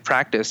 that he can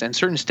practice. And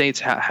certain states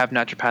have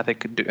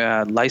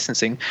naturopathic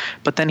licensing,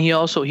 but then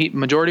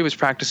majority of his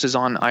practice is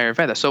on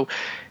Ayurveda. So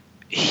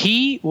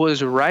he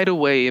was right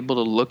away able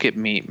to look at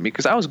me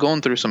because I was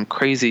going through some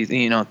crazy,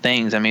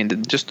 things. I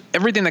mean, just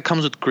everything that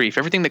comes with grief,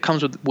 everything that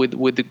comes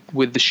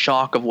with the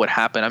shock of what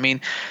happened. I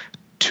mean,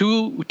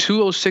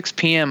 2:06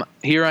 p.m.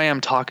 here I am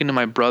talking to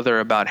my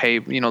brother about, hey,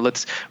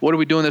 what are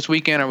we doing this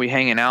weekend? Are we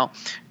hanging out?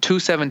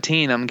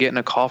 2:17, I'm getting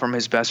a call from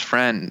his best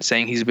friend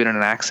saying he's been in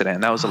an accident.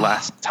 That was the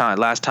last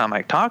time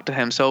I talked to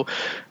him. So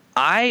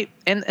and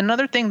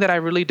another thing that I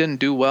really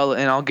didn't do well,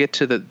 and I'll get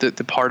to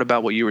the part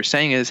about what you were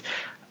saying, is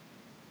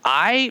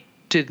I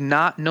did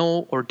not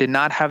know or did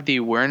not have the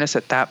awareness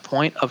at that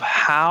point of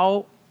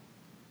how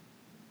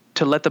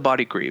to let the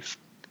body grieve.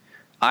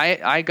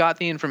 I got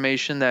the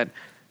information that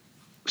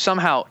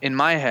somehow in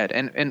my head,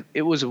 and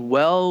it was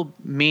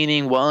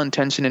well-meaning,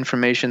 well-intentioned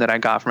information that I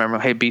got from everyone.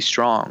 Hey, be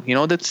strong.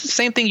 That's the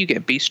same thing you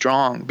get. Be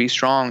strong. Be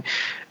strong.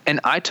 And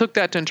I took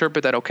that to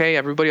interpret that, okay,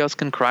 everybody else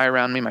can cry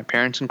around me. My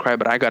parents can cry,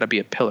 but I got to be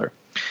a pillar.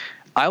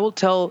 I will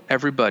tell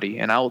everybody,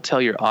 and I will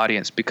tell your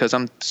audience, because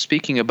I'm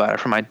speaking about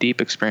it from my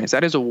deep experience,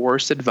 that is the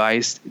worst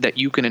advice that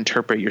you can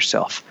interpret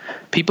yourself.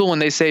 People, when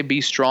they say be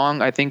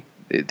strong, I think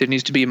there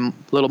needs to be a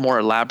little more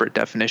elaborate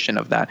definition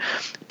of that.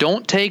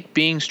 Don't take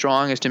being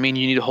strong as to mean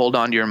you need to hold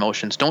on to your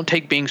emotions. Don't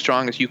take being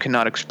strong as you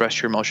cannot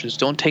express your emotions.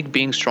 Don't take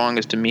being strong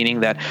as to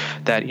meaning that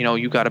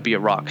you got to be a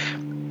rock.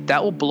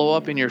 That will blow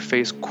up in your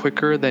face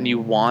quicker than you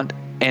want.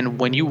 And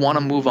when you want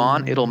to move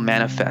on, it'll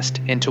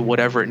manifest into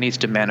whatever it needs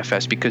to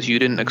manifest because you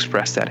didn't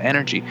express that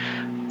energy.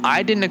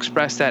 I didn't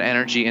express that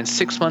energy, and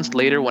 6 months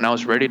later when I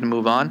was ready to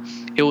move on,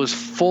 it was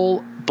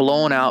full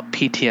blown out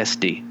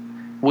PTSD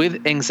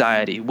with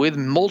anxiety, with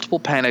multiple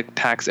panic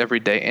attacks every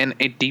day, and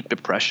a deep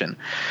depression.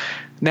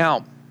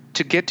 Now,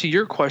 to get to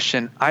your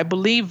question, I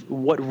believe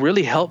what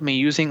really helped me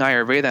using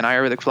Ayurveda and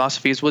Ayurvedic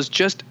philosophies was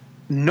just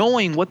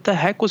knowing what the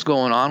heck was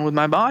going on with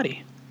my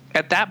body.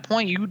 At that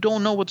point, you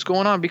don't know what's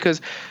going on because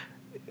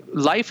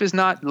life does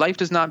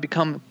not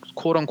become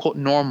quote unquote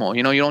normal.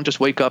 You don't just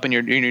wake up and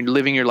you're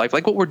living your life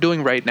like what we're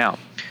doing right now.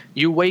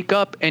 You wake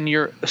up and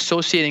you're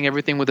associating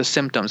everything with the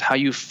symptoms, how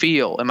you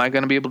feel. Am I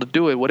going to be able to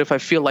do it? What if I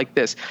feel like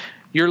this?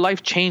 Your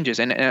life changes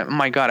and oh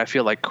my God, I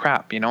feel like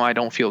crap. I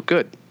don't feel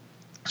good.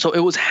 So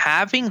it was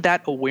having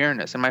that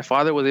awareness, and my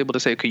father was able to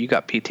say, okay, you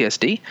got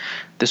PTSD.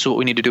 This is what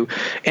we need to do.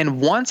 And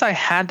once I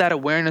had that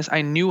awareness,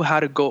 I knew how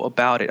to go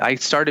about it. I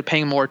started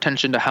paying more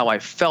attention to how I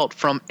felt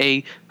from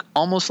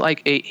almost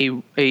like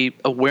a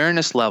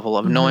awareness level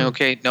of knowing,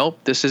 okay, nope,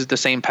 this is the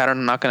same pattern.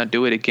 I'm not going to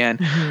do it again.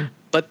 Mm-hmm.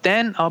 But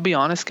then I'll be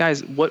honest,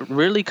 guys, what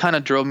really kind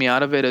of drove me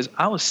out of it is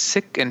I was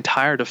sick and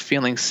tired of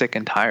feeling sick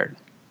and tired.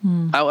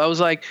 I was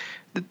like,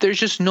 there's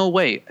just no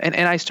way. And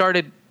I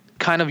started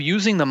kind of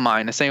using the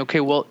mind and saying,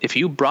 okay, well, if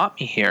you brought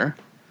me here,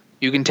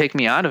 you can take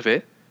me out of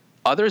it.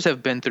 Others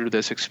have been through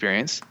this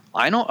experience.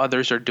 I know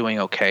others are doing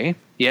okay.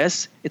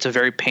 Yes, it's a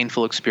very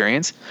painful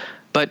experience,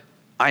 but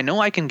I know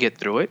I can get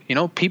through it.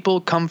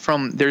 People come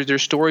from,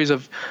 there's stories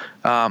of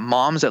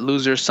moms that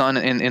lose their son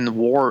in the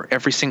war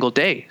every single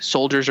day.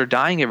 Soldiers are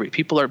dying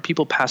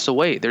people pass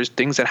away. There's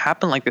things that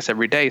happen like this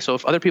every day. So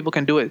if other people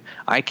can do it,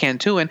 I can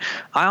too. And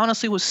I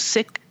honestly was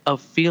sick of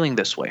feeling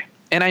this way.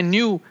 And I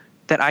knew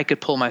that I could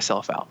pull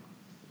myself out.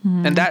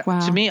 And that,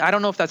 to me, I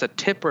don't know if that's a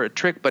tip or a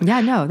trick, but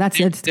yeah, no, it's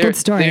a good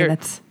story.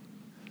 That's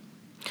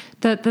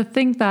The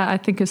thing that I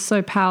think is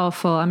so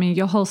powerful, I mean,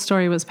 your whole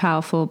story was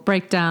powerful.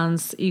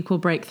 Breakdowns equal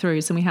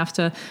breakthroughs. And we have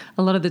to,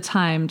 a lot of the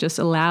time, just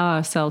allow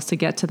ourselves to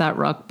get to that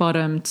rock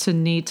bottom, to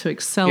need to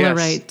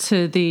accelerate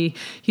to the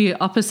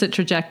opposite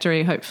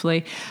trajectory,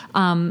 hopefully.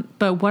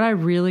 But what I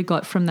really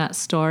got from that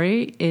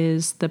story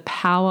is the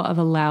power of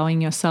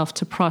allowing yourself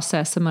to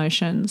process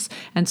emotions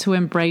and to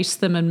embrace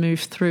them and move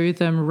through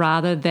them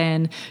rather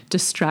than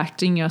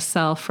distracting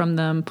yourself from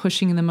them,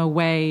 pushing them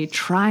away,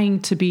 trying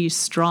to be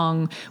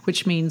strong,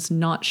 which means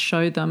not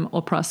show them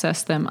or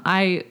process them.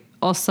 I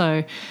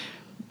also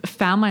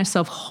found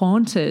myself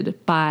haunted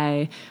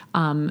by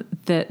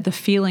the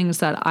feelings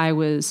that I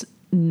was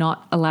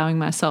not allowing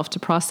myself to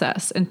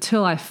process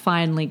until I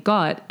finally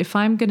got, if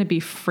I'm going to be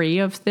free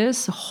of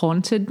this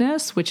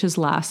hauntedness, which has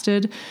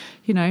lasted,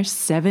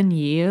 7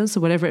 years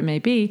or whatever it may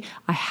be,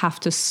 I have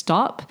to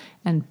stop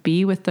and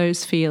be with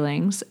those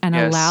feelings and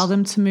allow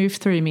them to move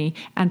through me.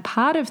 And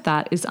part of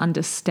that is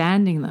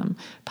understanding them.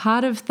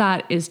 Part of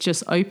that is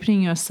just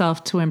opening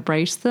yourself to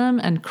embrace them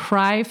and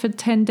cry for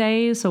 10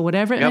 days or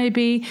whatever it may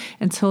be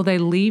until they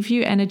leave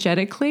you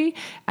energetically,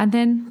 and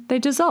then they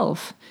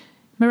dissolve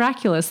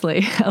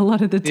miraculously a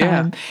lot of the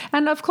time.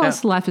 And of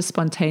course, life is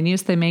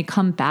spontaneous. They may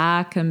come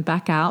back and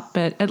back out,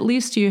 but at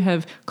least you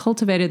have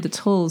cultivated the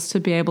tools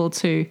to be able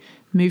to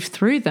move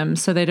through them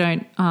so they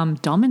don't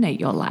dominate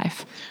your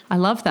life. I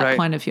love that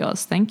point of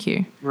yours. Thank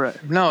you. Right.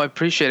 No, I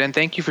appreciate it. And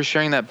thank you for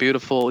sharing that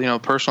beautiful,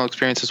 personal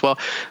experience as well.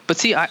 But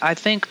see, I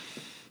think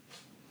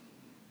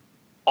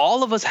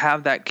all of us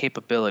have that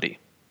capability.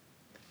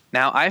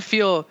 Now, I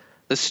feel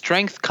the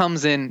strength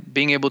comes in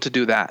being able to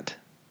do that.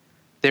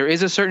 There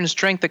is a certain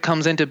strength that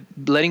comes into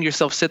letting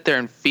yourself sit there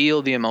and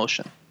feel the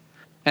emotion.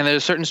 And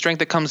there's a certain strength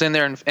that comes in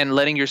there and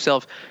letting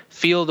yourself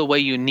feel the way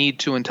you need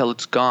to until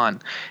it's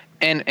gone.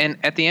 And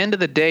at the end of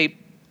the day,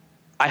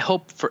 I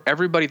hope for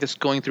everybody that's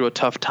going through a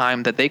tough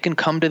time that they can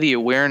come to the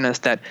awareness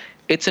that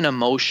it's an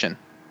emotion.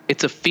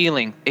 It's a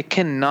feeling. It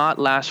cannot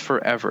last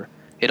forever.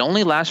 It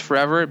only lasts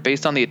forever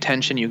based on the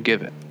attention you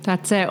give it.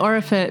 That's it. Or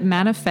if it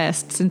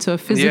manifests into a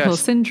physical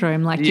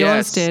syndrome like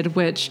yours did,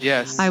 which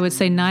I would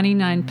say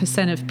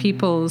 99% of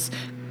people's,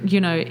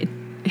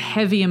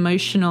 heavy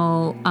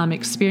emotional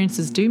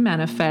experiences do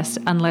manifest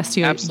unless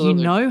you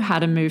know how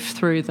to move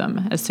through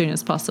them as soon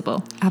as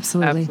possible.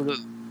 Absolutely.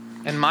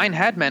 And mine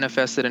had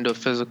manifested into a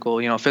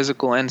physical,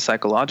 physical and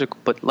psychological.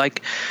 But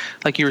like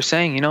you were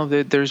saying,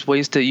 there's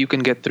ways that you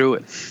can get through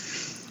it.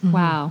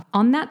 Wow.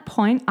 On that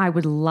point, I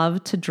would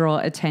love to draw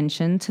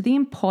attention to the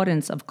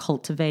importance of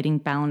cultivating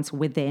balance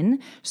within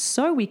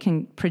so we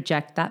can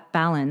project that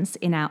balance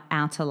in our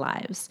outer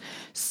lives.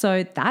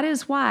 So that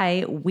is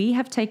why we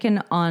have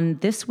taken on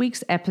this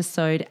week's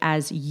episode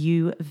as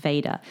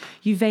YouVeda.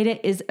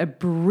 YouVeda is a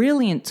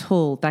brilliant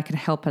tool that can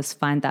help us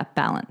find that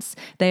balance.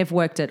 They have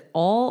worked it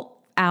all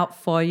out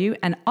for you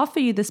and offer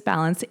you this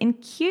balance in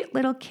cute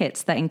little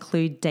kits that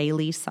include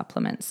daily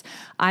supplements.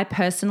 I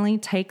personally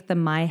take the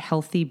My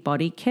Healthy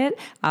Body kit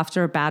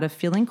after a bout of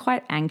feeling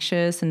quite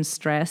anxious and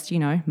stressed,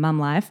 mum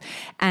life,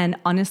 and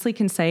honestly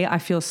can say I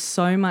feel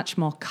so much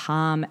more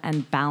calm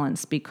and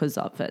balanced because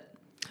of it.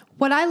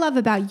 What I love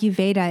about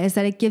YouVeda is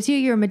that it gives you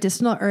your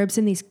medicinal herbs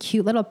in these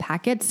cute little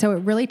packets, so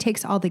it really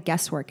takes all the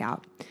guesswork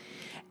out.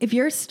 If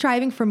you're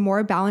striving for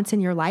more balance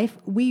in your life,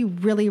 we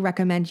really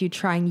recommend you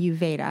trying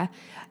YouVeda.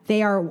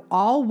 They are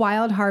all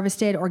wild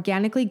harvested,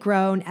 organically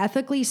grown,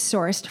 ethically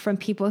sourced from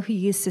people who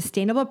use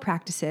sustainable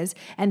practices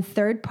and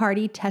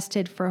third-party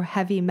tested for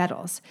heavy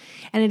metals.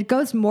 And it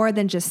goes more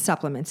than just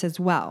supplements as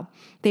well.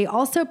 They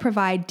also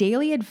provide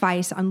daily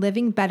advice on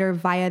living better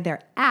via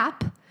their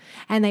app,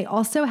 and they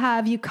also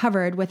have you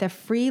covered with a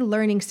free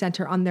learning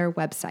center on their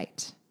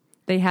website.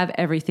 They have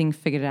everything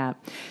figured out.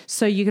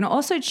 So you can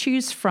also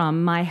choose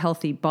from My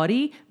Healthy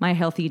Body, My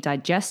Healthy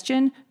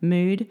Digestion,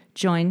 Mood,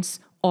 Joints,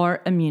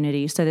 or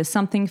Immunity. So there's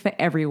something for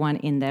everyone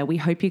in there. We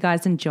hope you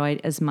guys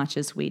enjoyed as much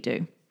as we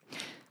do.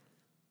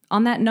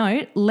 On that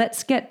note,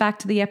 let's get back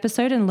to the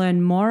episode and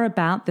learn more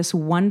about this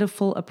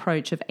wonderful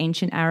approach of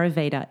ancient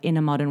Ayurveda in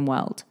a modern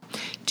world.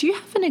 Do you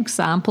have an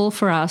example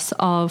for us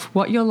of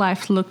what your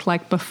life looked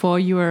like before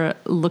you were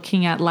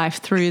looking at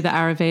life through the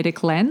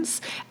Ayurvedic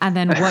lens, and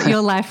then what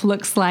your life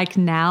looks like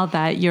now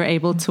that you're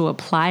able to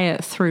apply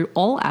it through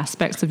all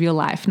aspects of your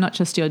life, not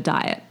just your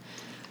diet?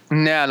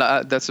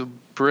 Yeah, that's a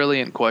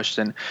brilliant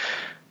question.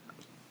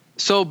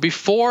 So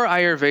before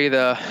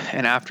Ayurveda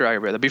and after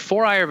Ayurveda,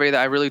 before Ayurveda,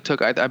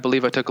 I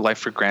believe I took life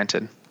for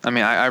granted. I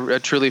mean, I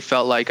truly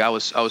felt like I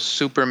was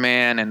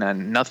Superman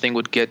and nothing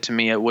would get to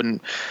me.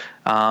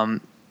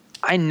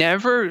 I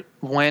never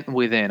went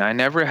within. I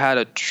never had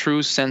a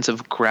true sense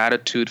of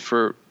gratitude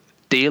for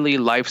daily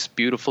life's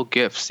beautiful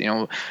gifts.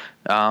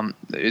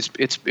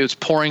 It's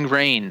pouring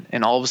rain,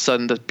 and all of a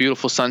sudden the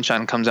beautiful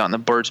sunshine comes out and the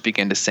birds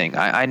begin to sing.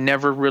 I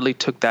never really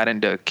took that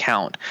into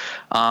account.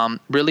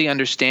 Really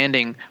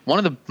understanding one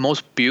of the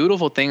most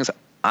beautiful things,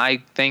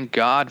 I thank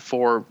God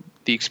for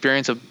the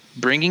experience of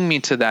bringing me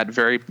to that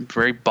very,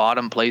 very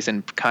bottom place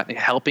and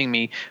helping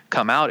me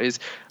come out, is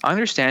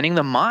understanding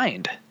the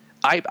mind.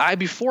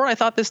 Before I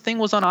thought this thing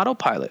was on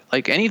autopilot.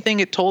 Like anything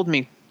it told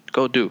me,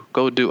 go do.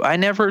 I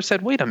never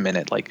said, wait a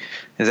minute, like,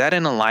 is that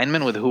in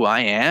alignment with who I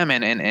am?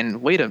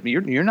 And wait,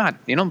 you're not,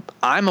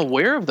 I'm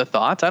aware of the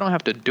thoughts. I don't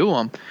have to do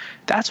them.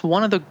 That's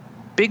one of the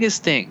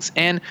biggest things.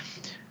 And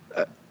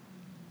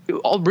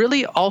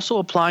really also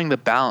applying the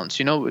balance.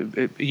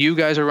 You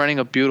guys are running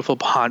a beautiful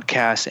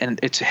podcast and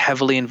it's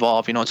heavily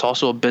involved. It's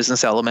also a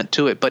business element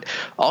to it, but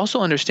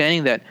also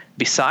understanding that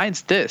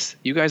besides this,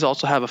 you guys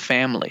also have a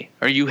family,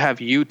 or you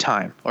have you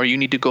time, or you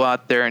need to go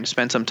out there and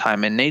spend some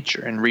time in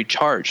nature and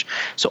recharge.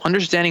 So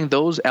understanding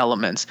those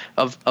elements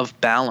of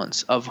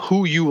balance, of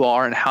who you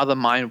are and how the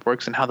mind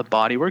works and how the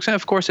body works. And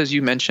of course, as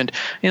you mentioned,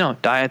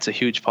 diet's a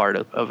huge part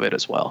of it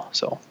as well.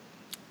 So.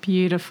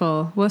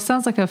 Beautiful. Well, it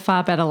sounds like a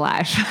far better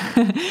life.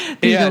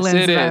 Yes,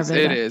 it is.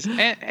 It is.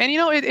 And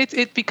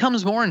it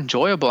becomes more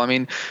enjoyable. I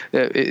mean,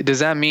 does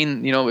that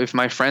mean, if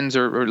my friends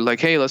are like,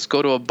 hey, let's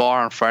go to a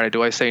bar on Friday,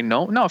 do I say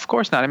no? No, of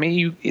course not. I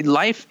mean,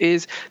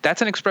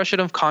 that's an expression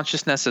of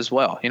consciousness as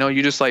well.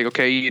 You just like,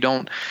 okay,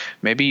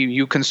 maybe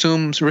you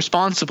consume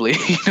responsibly,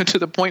 to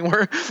the point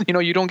where,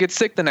 you don't get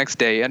sick the next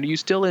day and you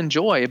still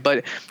enjoy,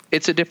 but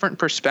it's a different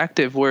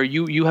perspective where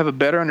you have a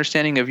better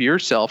understanding of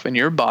yourself and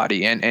your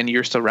body and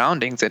your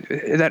surroundings.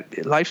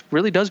 That life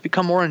really does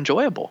become more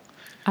enjoyable.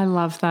 I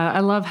love that.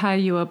 I love how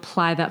you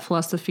apply that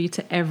philosophy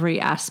to every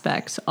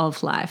aspect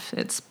of life.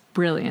 It's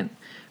brilliant.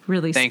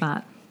 Really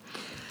smart.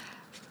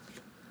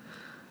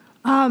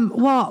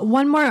 Well,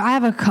 one more. I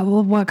have a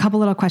couple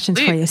little questions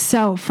for you.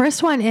 So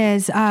first one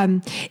is,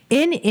 in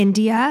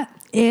India,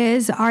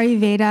 is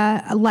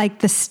Ayurveda like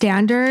the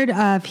standard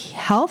of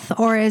health,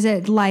 or is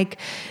it like,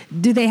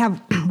 do they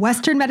have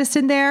Western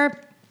medicine there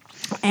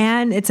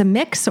and it's a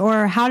mix,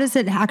 or how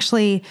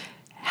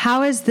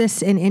is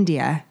this in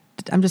India?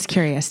 I'm just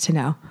curious to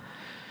know.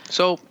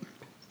 So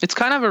it's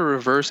kind of a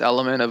reverse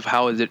element of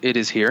how it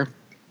is here,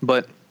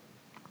 but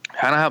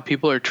kind of how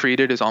people are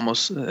treated is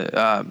almost,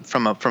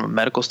 from a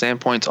medical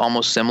standpoint, it's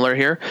almost similar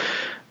here.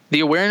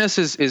 The awareness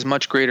is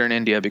much greater in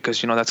India because,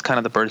 that's kind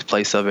of the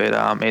birthplace of it.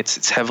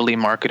 It's heavily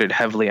marketed,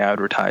 heavily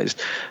advertised.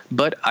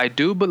 But I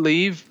do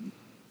believe,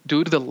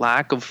 due to the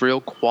lack of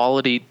real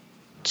quality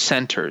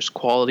centers,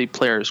 quality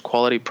players,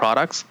 quality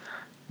products,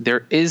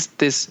 there is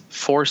this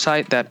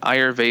foresight that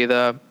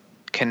Ayurveda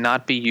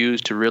cannot be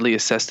used to really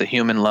assess the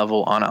human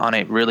level on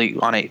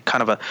a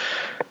kind of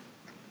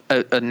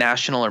a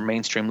national or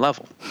mainstream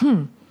level.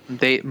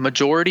 The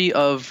majority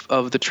of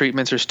the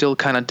treatments are still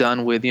kind of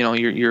done with,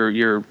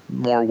 your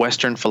more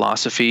Western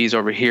philosophies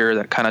over here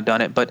that kind of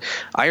done it. But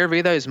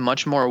Ayurveda is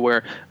much more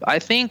aware. I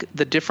think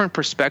the different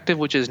perspective,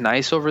 which is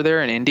nice over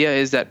there in India,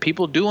 is that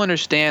people do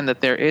understand that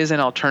there is an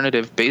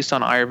alternative based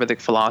on Ayurvedic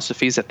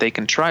philosophies that they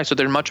can try. So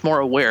they're much more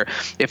aware.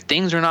 If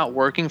things are not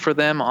working for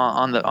them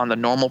on the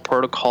normal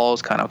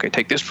protocols, kind of, okay,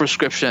 take this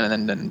prescription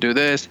and then do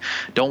this.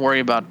 Don't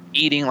worry about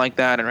eating like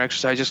that and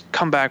exercise. Just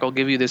come back. I'll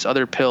give you this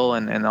other pill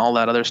and all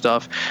that other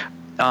stuff.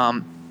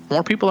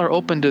 More people are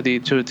open to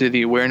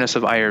the awareness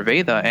of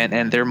Ayurveda,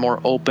 and they're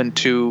more open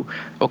to,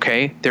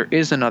 okay, there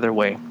is another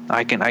way.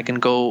 I can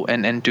go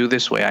and do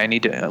this way. I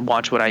need to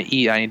watch what I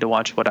eat. I need to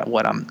watch what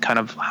I'm kind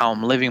of how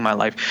I'm living my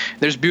life.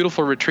 There's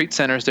beautiful retreat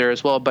centers there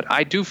as well, but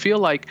I do feel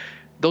like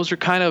those are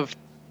kind of,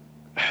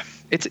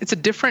 it's a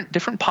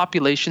different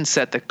population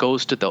set that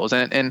goes to those,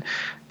 and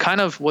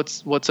kind of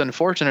what's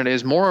unfortunate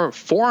is more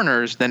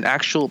foreigners than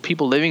actual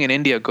people living in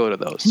India go to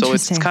those. So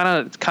it's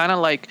kind of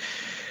like.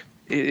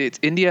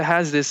 India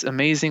has this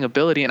amazing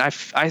ability, and I,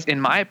 in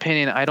my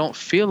opinion, I don't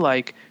feel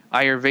like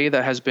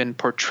Ayurveda has been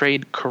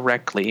portrayed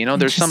correctly.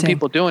 There's some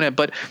people doing it,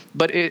 but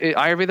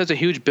Ayurveda is a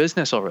huge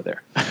business over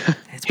there.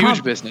 It's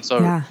huge business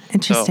over. Yeah,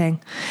 interesting.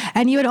 So.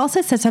 And you had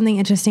also said something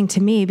interesting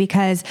to me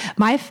because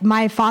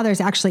my father's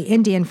actually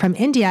Indian from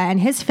India, and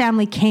his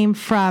family came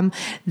from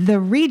the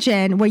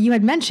region where you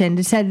had mentioned.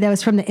 It said that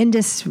was from the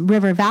Indus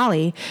River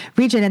Valley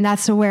region, and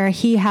that's where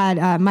he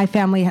had my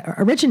family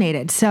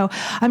originated. So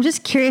I'm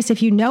just curious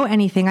if you know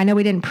anything. I know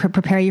we didn't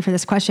prepare you for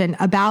this question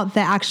about the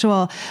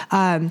actual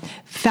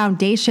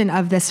foundation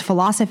of this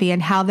philosophy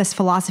and how this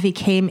philosophy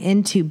came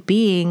into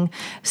being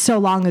so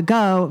long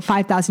ago,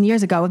 5,000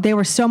 years ago. They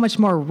were so much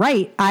more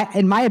right,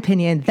 in my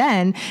opinion,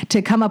 then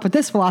to come up with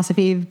this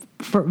philosophy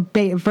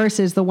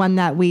versus the one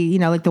that we,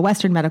 like the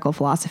Western medical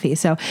philosophy.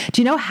 So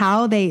do you know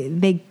how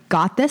they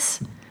got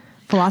this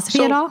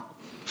philosophy at all?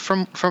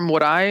 From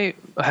what I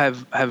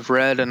have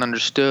read and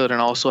understood, and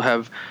also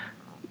have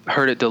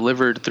heard it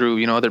delivered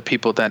through, other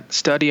people that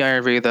study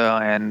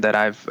Ayurveda, and that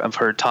I've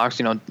heard talks,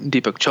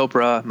 Deepak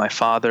Chopra, my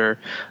father,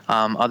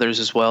 others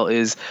as well,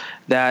 is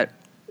that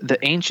the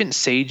ancient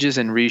sages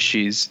and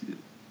rishis,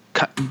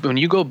 when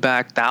you go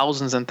back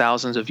thousands and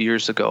thousands of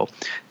years ago,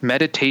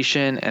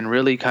 meditation and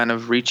really kind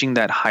of reaching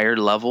that higher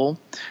level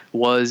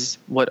was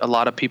what a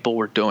lot of people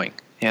were doing.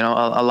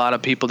 A lot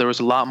of people, there was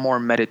a lot more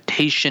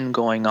meditation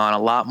going on, a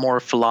lot more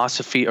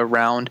philosophy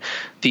around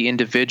the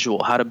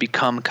individual, how to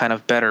become kind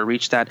of better,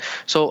 reach that.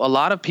 So a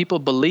lot of people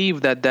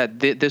believe that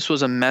this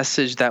was a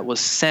message that was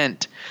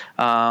sent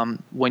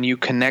when you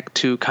connect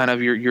to kind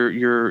of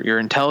your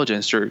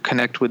intelligence, or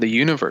connect with the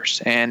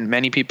universe. And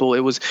many people, it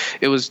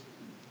was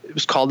it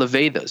was called the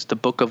Vedas, the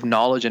book of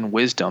knowledge and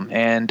wisdom.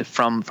 And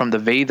from the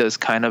Vedas,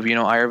 kind of,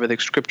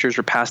 Ayurvedic scriptures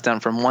were passed down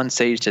from one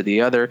sage to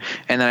the other.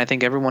 And then I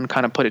think everyone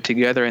kind of put it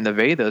together in the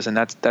Vedas, and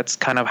that's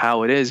kind of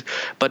how it is.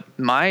 But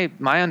my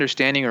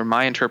understanding or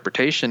my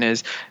interpretation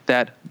is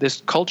that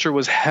this culture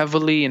was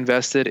heavily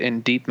invested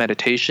in deep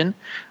meditation,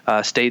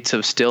 states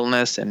of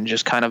stillness, and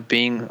just kind of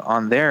being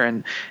on there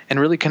and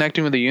really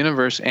connecting with the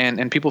universe,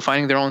 and people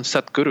finding their own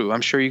Satguru.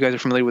 I'm sure you guys are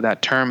familiar with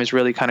that term, is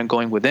really kind of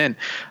going within.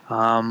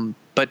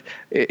 But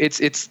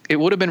it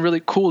would have been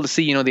really cool to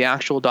see, the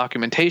actual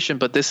documentation,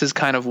 but this is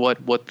kind of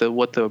what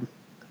the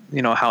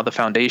how the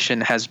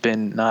foundation has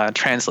been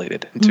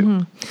translated into.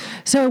 Mm-hmm.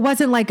 So it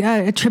wasn't like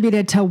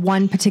attributed to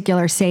one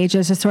particular sage.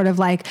 It's just sort of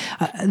like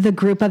the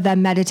group of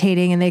them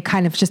meditating, and they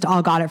kind of just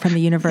all got it from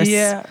the universe.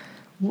 Yeah.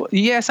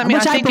 Yes, I mean,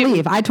 which I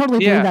believe. I totally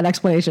believe that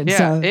explanation. Yeah,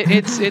 so.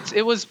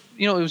 it was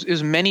it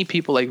was many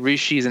people like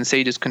rishis and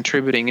sages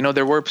contributing.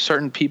 There were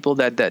certain people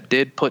that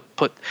did put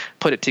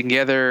it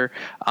together,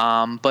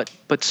 but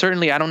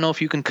certainly I don't know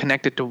if you can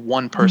connect it to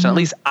one person.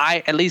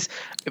 Mm-hmm. At least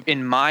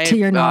in my to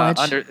your knowledge,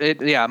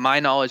 my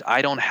knowledge,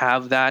 I don't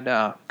have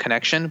that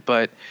connection.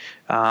 But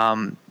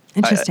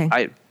interesting.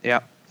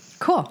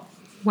 Cool.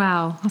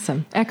 Wow.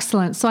 Awesome.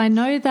 Excellent. So I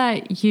know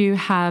that you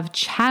have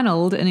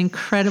channeled an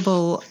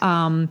incredible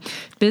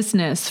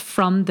business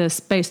from this,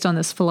 based on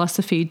this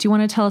philosophy. Do you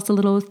want to tell us a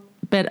little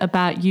bit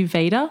about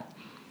YouVeda?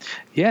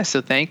 Yeah.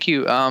 So thank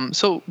you.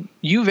 So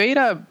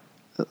YouVeda,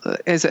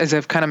 as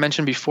I've kind of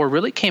mentioned before,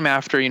 really came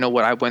after,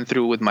 what I went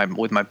through with my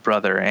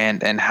brother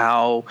and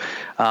how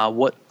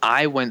what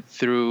I went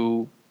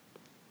through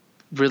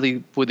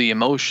really with the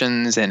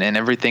emotions and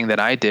everything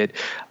that I did.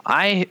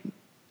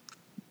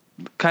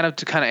 To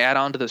add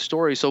on to the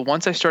story. So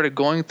once I started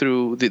going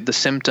through the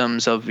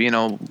symptoms of,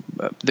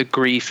 the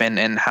grief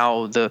and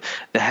how the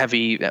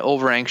heavy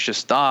over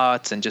anxious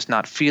thoughts and just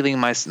not feeling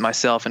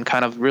myself and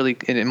kind of really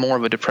in more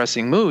of a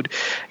depressing mood,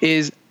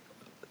 is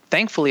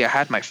thankfully I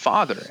had my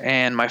father,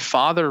 and my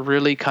father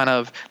really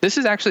this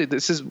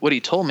is what he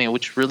told me,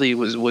 which really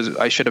was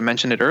I should have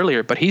mentioned it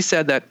earlier, but he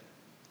said that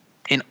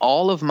in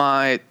all of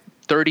my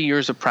 30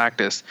 years of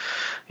practice,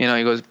 he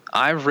goes,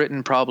 I've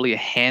written probably a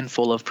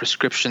handful of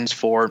prescriptions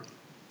for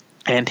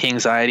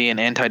anti-anxiety and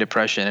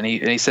antidepressant. And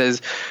he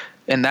says,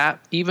 and that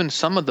even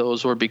some of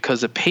those were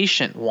because a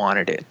patient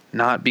wanted it,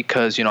 not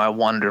because, I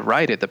wanted to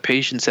write it. The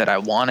patient said, I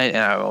want it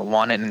and I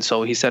want it. And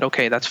so he said,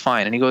 okay, that's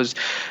fine. And he goes,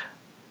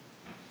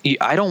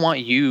 I don't want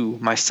you,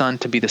 my son,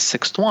 to be the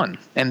sixth one.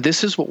 And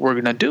this is what we're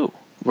going to do.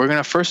 We're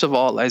going to, first of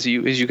all, as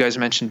you guys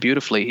mentioned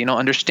beautifully,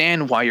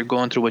 understand why you're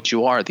going through what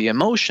you are, the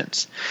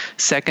emotions.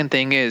 Second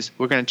thing is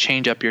we're going to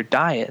change up your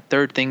diet.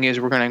 Third thing is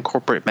we're going to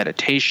incorporate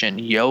meditation,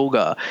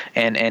 yoga,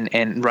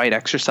 and right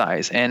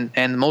exercise. And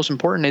the most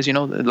important is,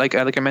 like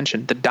I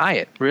mentioned, the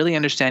diet, really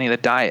understanding the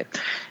diet.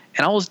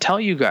 And I will tell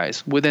you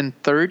guys, within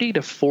 30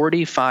 to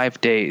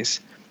 45 days,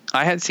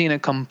 I had seen a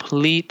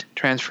complete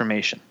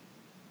transformation.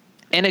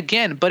 And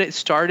again, but it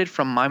started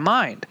from my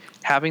mind,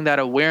 having that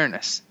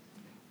awareness.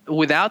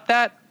 Without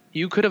that,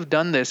 you could have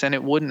done this and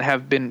it wouldn't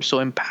have been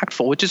so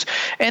impactful, which is,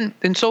 and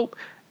so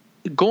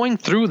going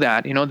through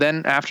that,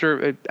 then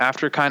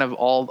after kind of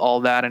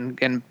all that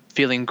and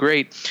feeling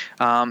great,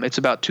 it's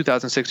about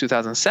 2006,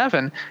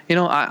 2007,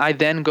 I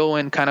then go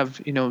and kind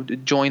of,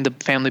 join the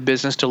family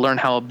business to learn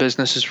how a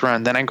business is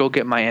run. Then I go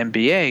get my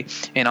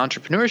MBA in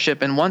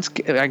entrepreneurship. And once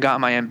I got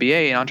my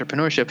MBA in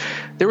entrepreneurship,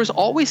 there was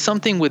always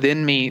something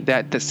within me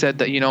that said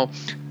that,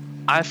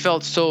 I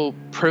felt so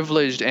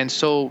privileged and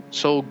so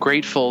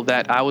grateful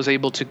that I was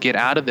able to get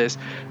out of this.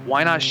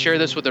 Why not share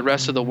this with the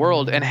rest of the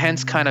world? And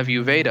hence kind of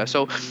YouVeda.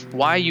 So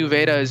why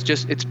YouVeda is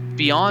it's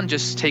beyond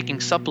just taking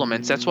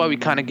supplements. That's why we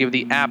kind of give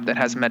the app that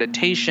has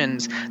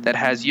meditations, that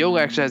has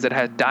yoga exercise, that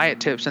has diet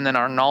tips, and then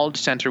our knowledge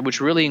center,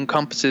 which really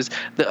encompasses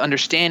the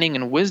understanding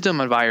and wisdom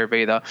of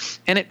Ayurveda.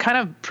 And it kind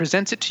of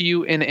presents it to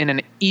you in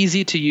an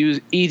easy to use,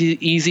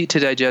 easy to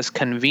digest,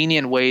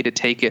 convenient way to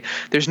take it.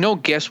 There's no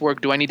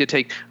guesswork. Do I need to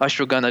take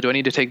ashwagandha? Do I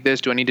need to take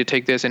this? Do I need to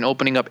take this? And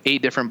opening up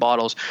 8 different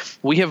bottles.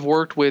 We have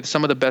worked with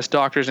some of the best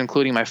doctors,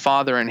 including my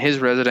father and his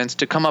residents,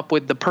 to come up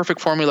with the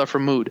perfect formula for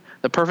mood,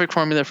 the perfect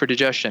formula for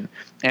digestion.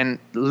 And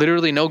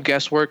literally no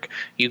guesswork.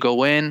 You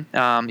go in,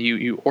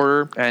 you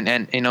order,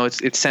 and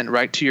it's sent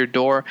right to your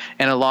door.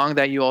 And along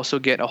that, you also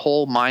get a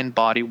whole mind,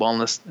 body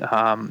wellness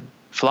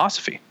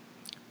philosophy.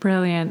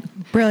 Brilliant.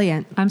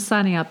 I'm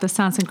signing up. This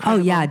sounds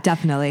incredible. Oh, yeah,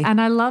 definitely. And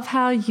I love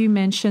how you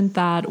mentioned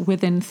that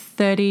within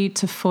 30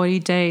 to 40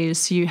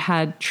 days you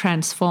had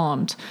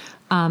transformed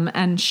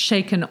and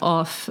shaken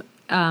off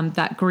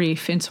that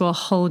grief into a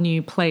whole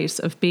new place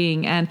of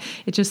being. And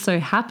it just so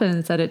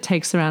happens that it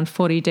takes around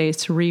 40 days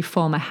to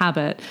reform a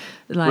habit,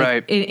 like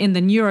right. in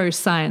the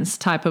neuroscience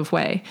type of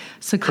way.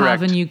 So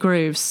carve a new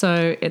groove.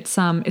 So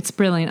it's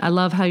brilliant. I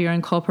love how you're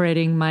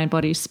incorporating mind,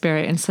 body,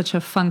 spirit in such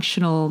a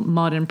functional,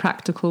 modern,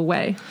 practical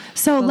way.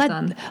 So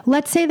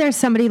let's say there's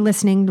somebody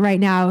listening right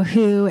now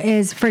who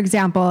is, for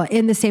example,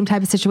 in the same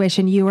type of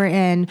situation you were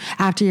in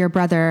after your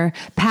brother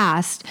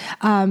passed.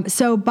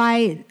 So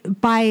by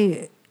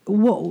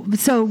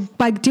so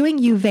by doing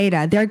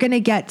YouVeda, they're going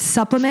to get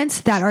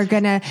supplements that are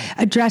going to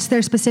address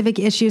their specific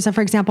issues. So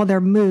for example,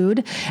 their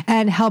mood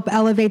and help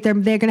elevate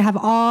them. They're going to have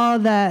all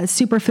the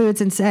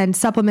superfoods and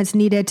supplements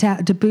needed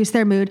to boost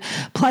their mood.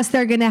 Plus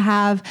they're going to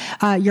have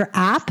your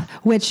app,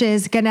 which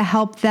is going to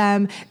help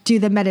them do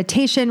the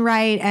meditation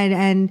right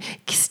and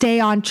stay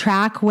on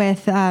track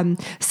with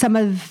some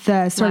of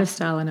the sort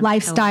of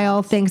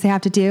lifestyle things they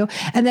have to do.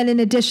 And then in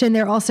addition,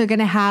 they're also going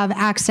to have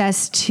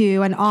access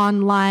to an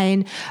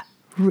online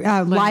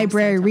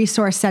library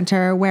resource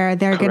center where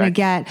they're going to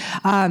get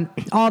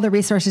all the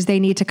resources they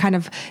need to kind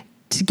of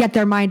to get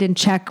their mind in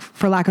check,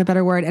 for lack of a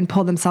better word, and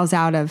pull themselves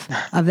out of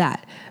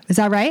that. Is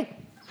that right?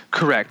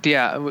 Correct.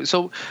 Yeah.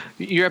 So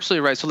you're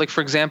absolutely right. So like,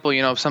 for example,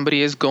 if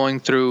somebody is going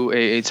through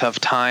a tough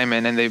time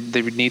and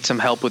they need some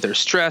help with their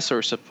stress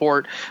or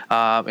support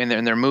in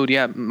their mood.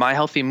 Yeah. My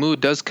Healthy Mood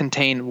does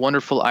contain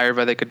wonderful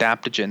Ayurvedic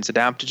adaptogens.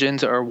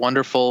 Adaptogens are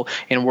wonderful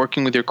in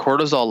working with your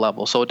cortisol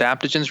level. So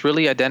adaptogens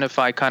really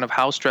identify kind of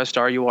how stressed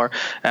you are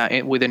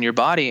within your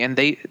body. And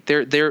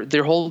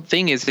their whole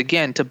thing is,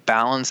 again, to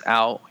balance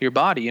out your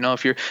body.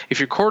 If your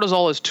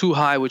cortisol is too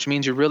high, which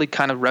means you're really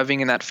kind of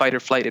revving in that fight or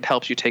flight, it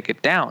helps you take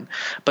it down.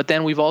 But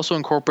then we've also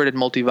incorporated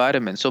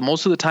multivitamins. So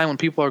most of the time when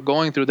people are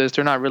going through this,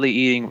 they're not really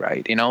eating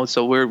right,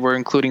 So we're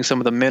including some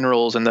of the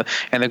minerals and the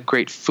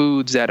great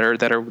foods that are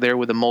there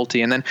with the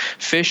multi. And then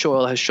fish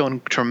oil has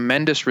shown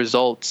tremendous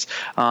results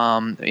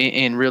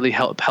in really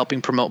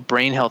helping promote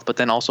brain health, but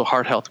then also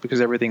heart health,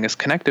 because everything is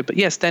connected. But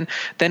yes, then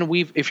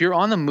if you're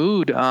on the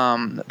mood,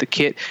 the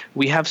kit,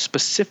 we have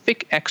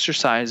specific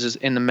exercises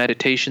in the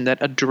meditation that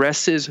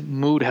addresses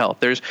mood health.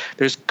 There's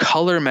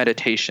color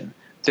meditation.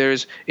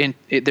 There's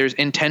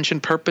intention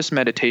purpose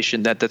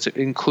meditation that's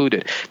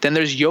included. Then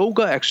there's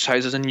yoga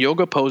exercises and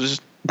yoga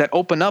poses that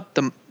open up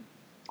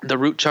the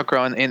root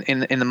chakra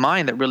in the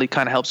mind that really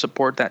kind of helps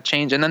support that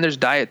change. And then there's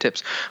diet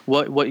tips.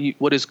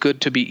 What is good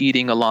to be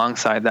eating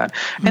alongside that.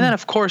 And then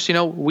of course,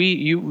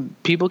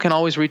 people can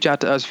always reach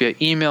out to us via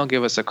email,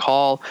 give us a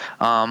call.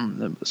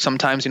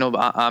 Sometimes,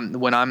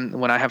 when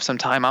I have some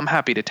time, I'm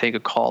happy to take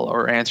a call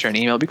or answer an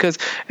email, because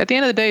at the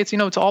end of the day,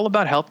 it's all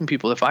about helping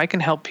people. If I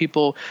can help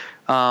people,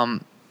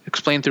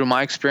 explain through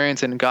my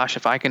experience, and gosh,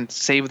 if I can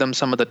save them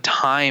some of the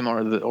time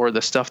or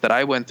the stuff that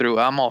I went through,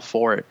 I'm all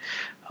for it.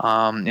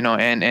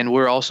 And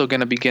we're also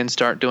going to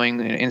start doing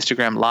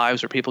Instagram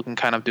lives where people can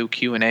kind of do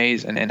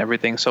Q&As and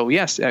everything. So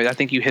yes, I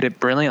think you hit it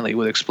brilliantly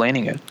with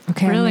explaining it.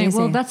 Okay, really?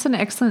 Amazing. Well, that's an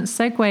excellent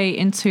segue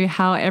into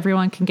how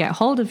everyone can get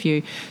hold of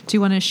you. Do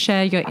you want to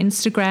share your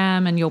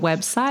Instagram and your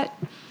website?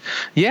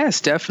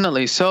 Yes,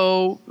 definitely.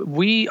 So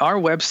our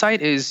website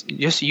is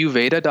just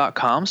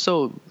YouVeda.com.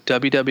 So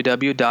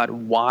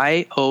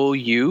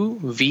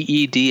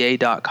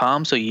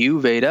www.youveda.com. So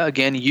YouVeda,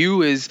 again,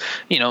 you is,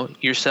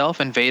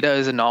 yourself, and Veda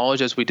is a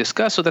knowledge, as we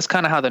discussed. So that's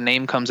kind of how the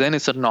name comes in.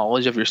 It's a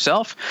knowledge of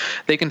yourself.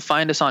 They can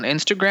find us on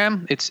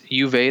Instagram. It's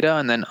YouVeda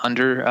and then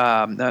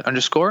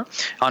underscore.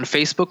 On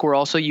Facebook, we're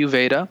also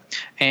YouVeda.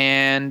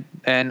 And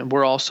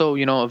we're also,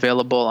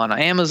 available on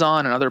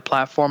Amazon and other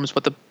platforms.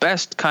 But the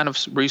best kind of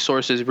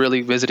resource is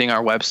really visiting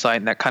our website,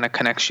 and that kind of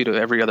connects you to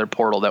every other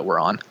portal that we're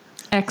on.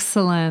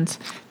 Excellent.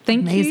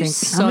 Thank you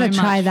so much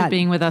for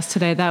being with us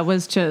today. That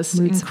was just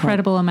an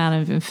incredible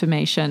amount of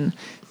information.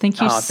 Thank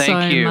you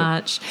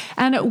much.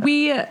 And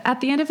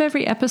at the end of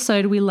every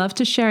episode, we love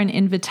to share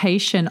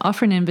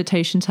offer an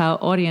invitation to our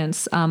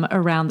audience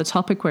around the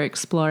topic we're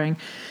exploring.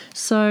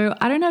 So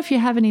I don't know if you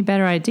have any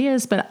better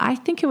ideas, but I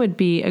think it would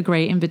be a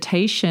great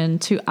invitation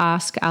to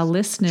ask our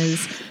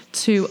listeners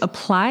to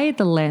apply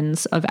the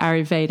lens of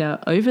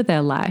Ayurveda over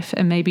their life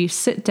and maybe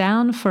sit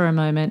down for a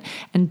moment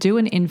and do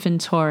an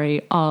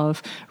inventory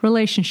of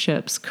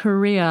relationships,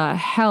 career,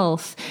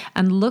 health,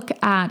 and look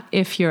at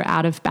if you're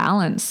out of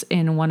balance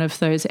in one of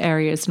those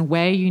areas and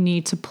where you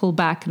need to pull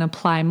back and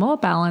apply more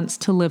balance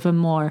to live a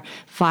more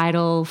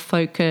vital,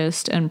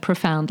 focused, and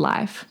profound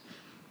life.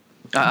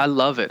 I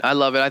love it.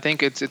 I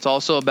think it's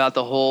also about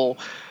the whole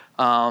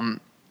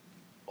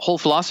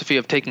philosophy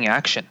of taking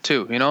action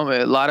too.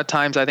 A lot of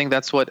times I think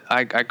that's what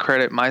I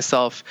credit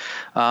myself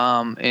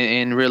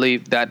in really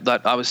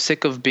that I was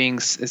sick of being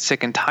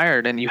sick and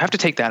tired, and you have to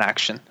take that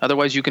action.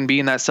 Otherwise you can be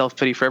in that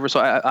self-pity forever. So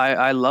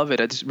I love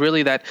it. It's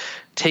really that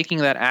taking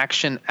that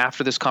action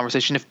after this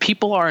conversation. If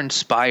people are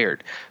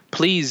inspired,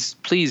 please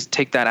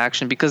take that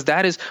action, because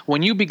that is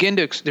when you begin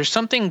to, there's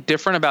something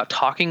different about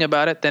talking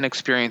about it than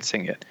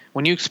experiencing it.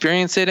 When you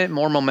experience it,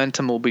 more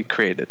momentum will be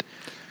created.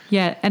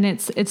 Yeah, and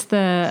it's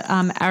the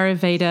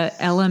Ayurveda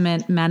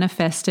element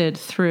manifested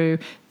through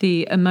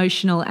the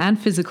emotional and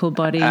physical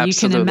body.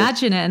 Absolutely. You can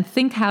imagine it and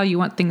think how you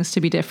want things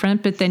to be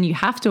different, but then you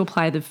have to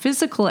apply the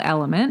physical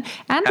element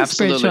and the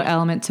spiritual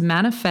element to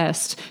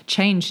manifest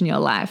change in your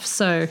life.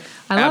 So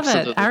I love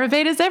it.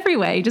 Ayurveda's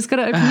everywhere. You just got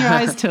to open your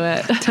eyes to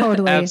it.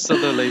 Totally.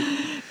 Absolutely.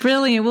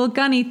 Brilliant. Well,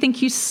 Gunny,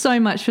 thank you so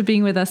much for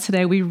being with us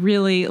today. We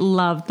really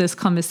loved this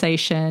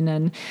conversation,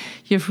 and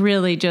you've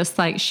really just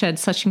like shed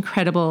such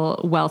incredible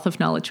wealth of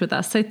knowledge with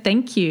us. So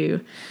thank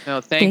you.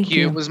 No, thank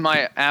you. It was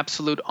my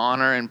absolute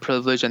honor and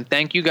privilege. And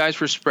thank you guys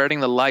for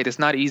spreading the light. It's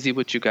not easy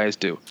what you guys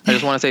do. I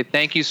just want to say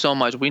thank you so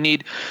much. We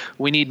need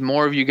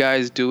more of you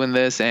guys doing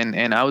this.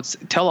 And I would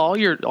tell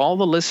all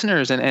the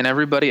listeners and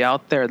everybody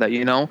out there that,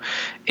 you know,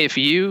 if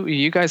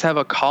you guys have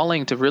a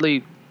calling to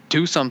really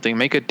do something,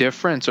 make a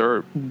difference,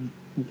 or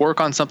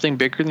work on something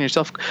bigger than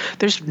yourself,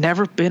 there's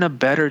never been a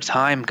better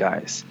time,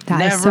 guys.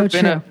 Never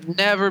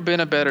been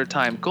a better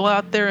time. Go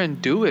out there and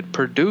do it.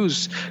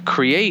 Produce,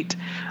 create.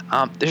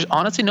 There's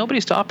honestly nobody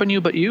stopping you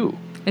but you.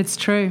 It's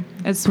true.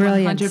 It's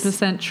Brilliant.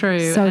 100%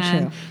 true. So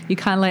and true. You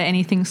can't let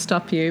anything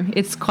stop you.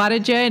 It's quite a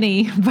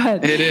journey,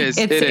 but it is.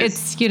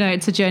 It's you know,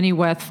 it's a journey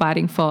worth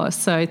fighting for.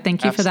 So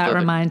thank you for that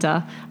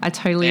reminder. I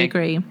totally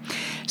agree.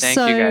 Thank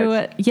you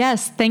guys.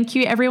 Yes, thank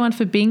you everyone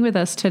for being with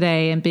us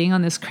today and being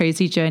on this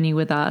crazy journey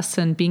with us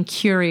and being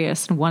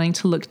curious and wanting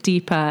to look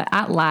deeper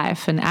at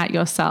life and at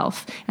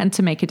yourself and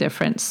to make a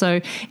difference. So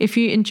if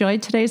you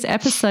enjoyed today's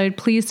episode,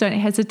 please don't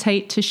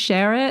hesitate to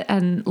share it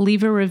and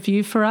leave a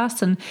review for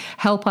us and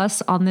help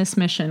us on this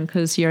mission,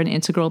 because you're an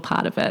integral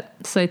part of it.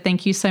 So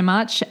thank you so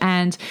much,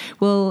 and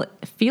we'll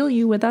feel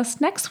you with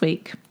us next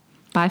week.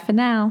 Bye for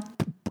now.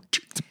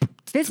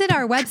 Visit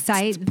our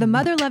website,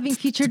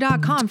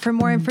 themotherlovingfuture.com, for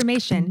more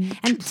information.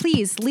 And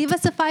please leave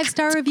us a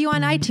 5-star review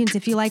on iTunes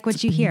if you like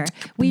what you hear.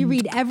 We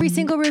read every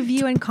single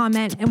review and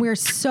comment, and we are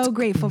so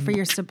grateful for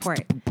your support.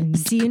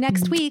 See you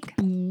next week.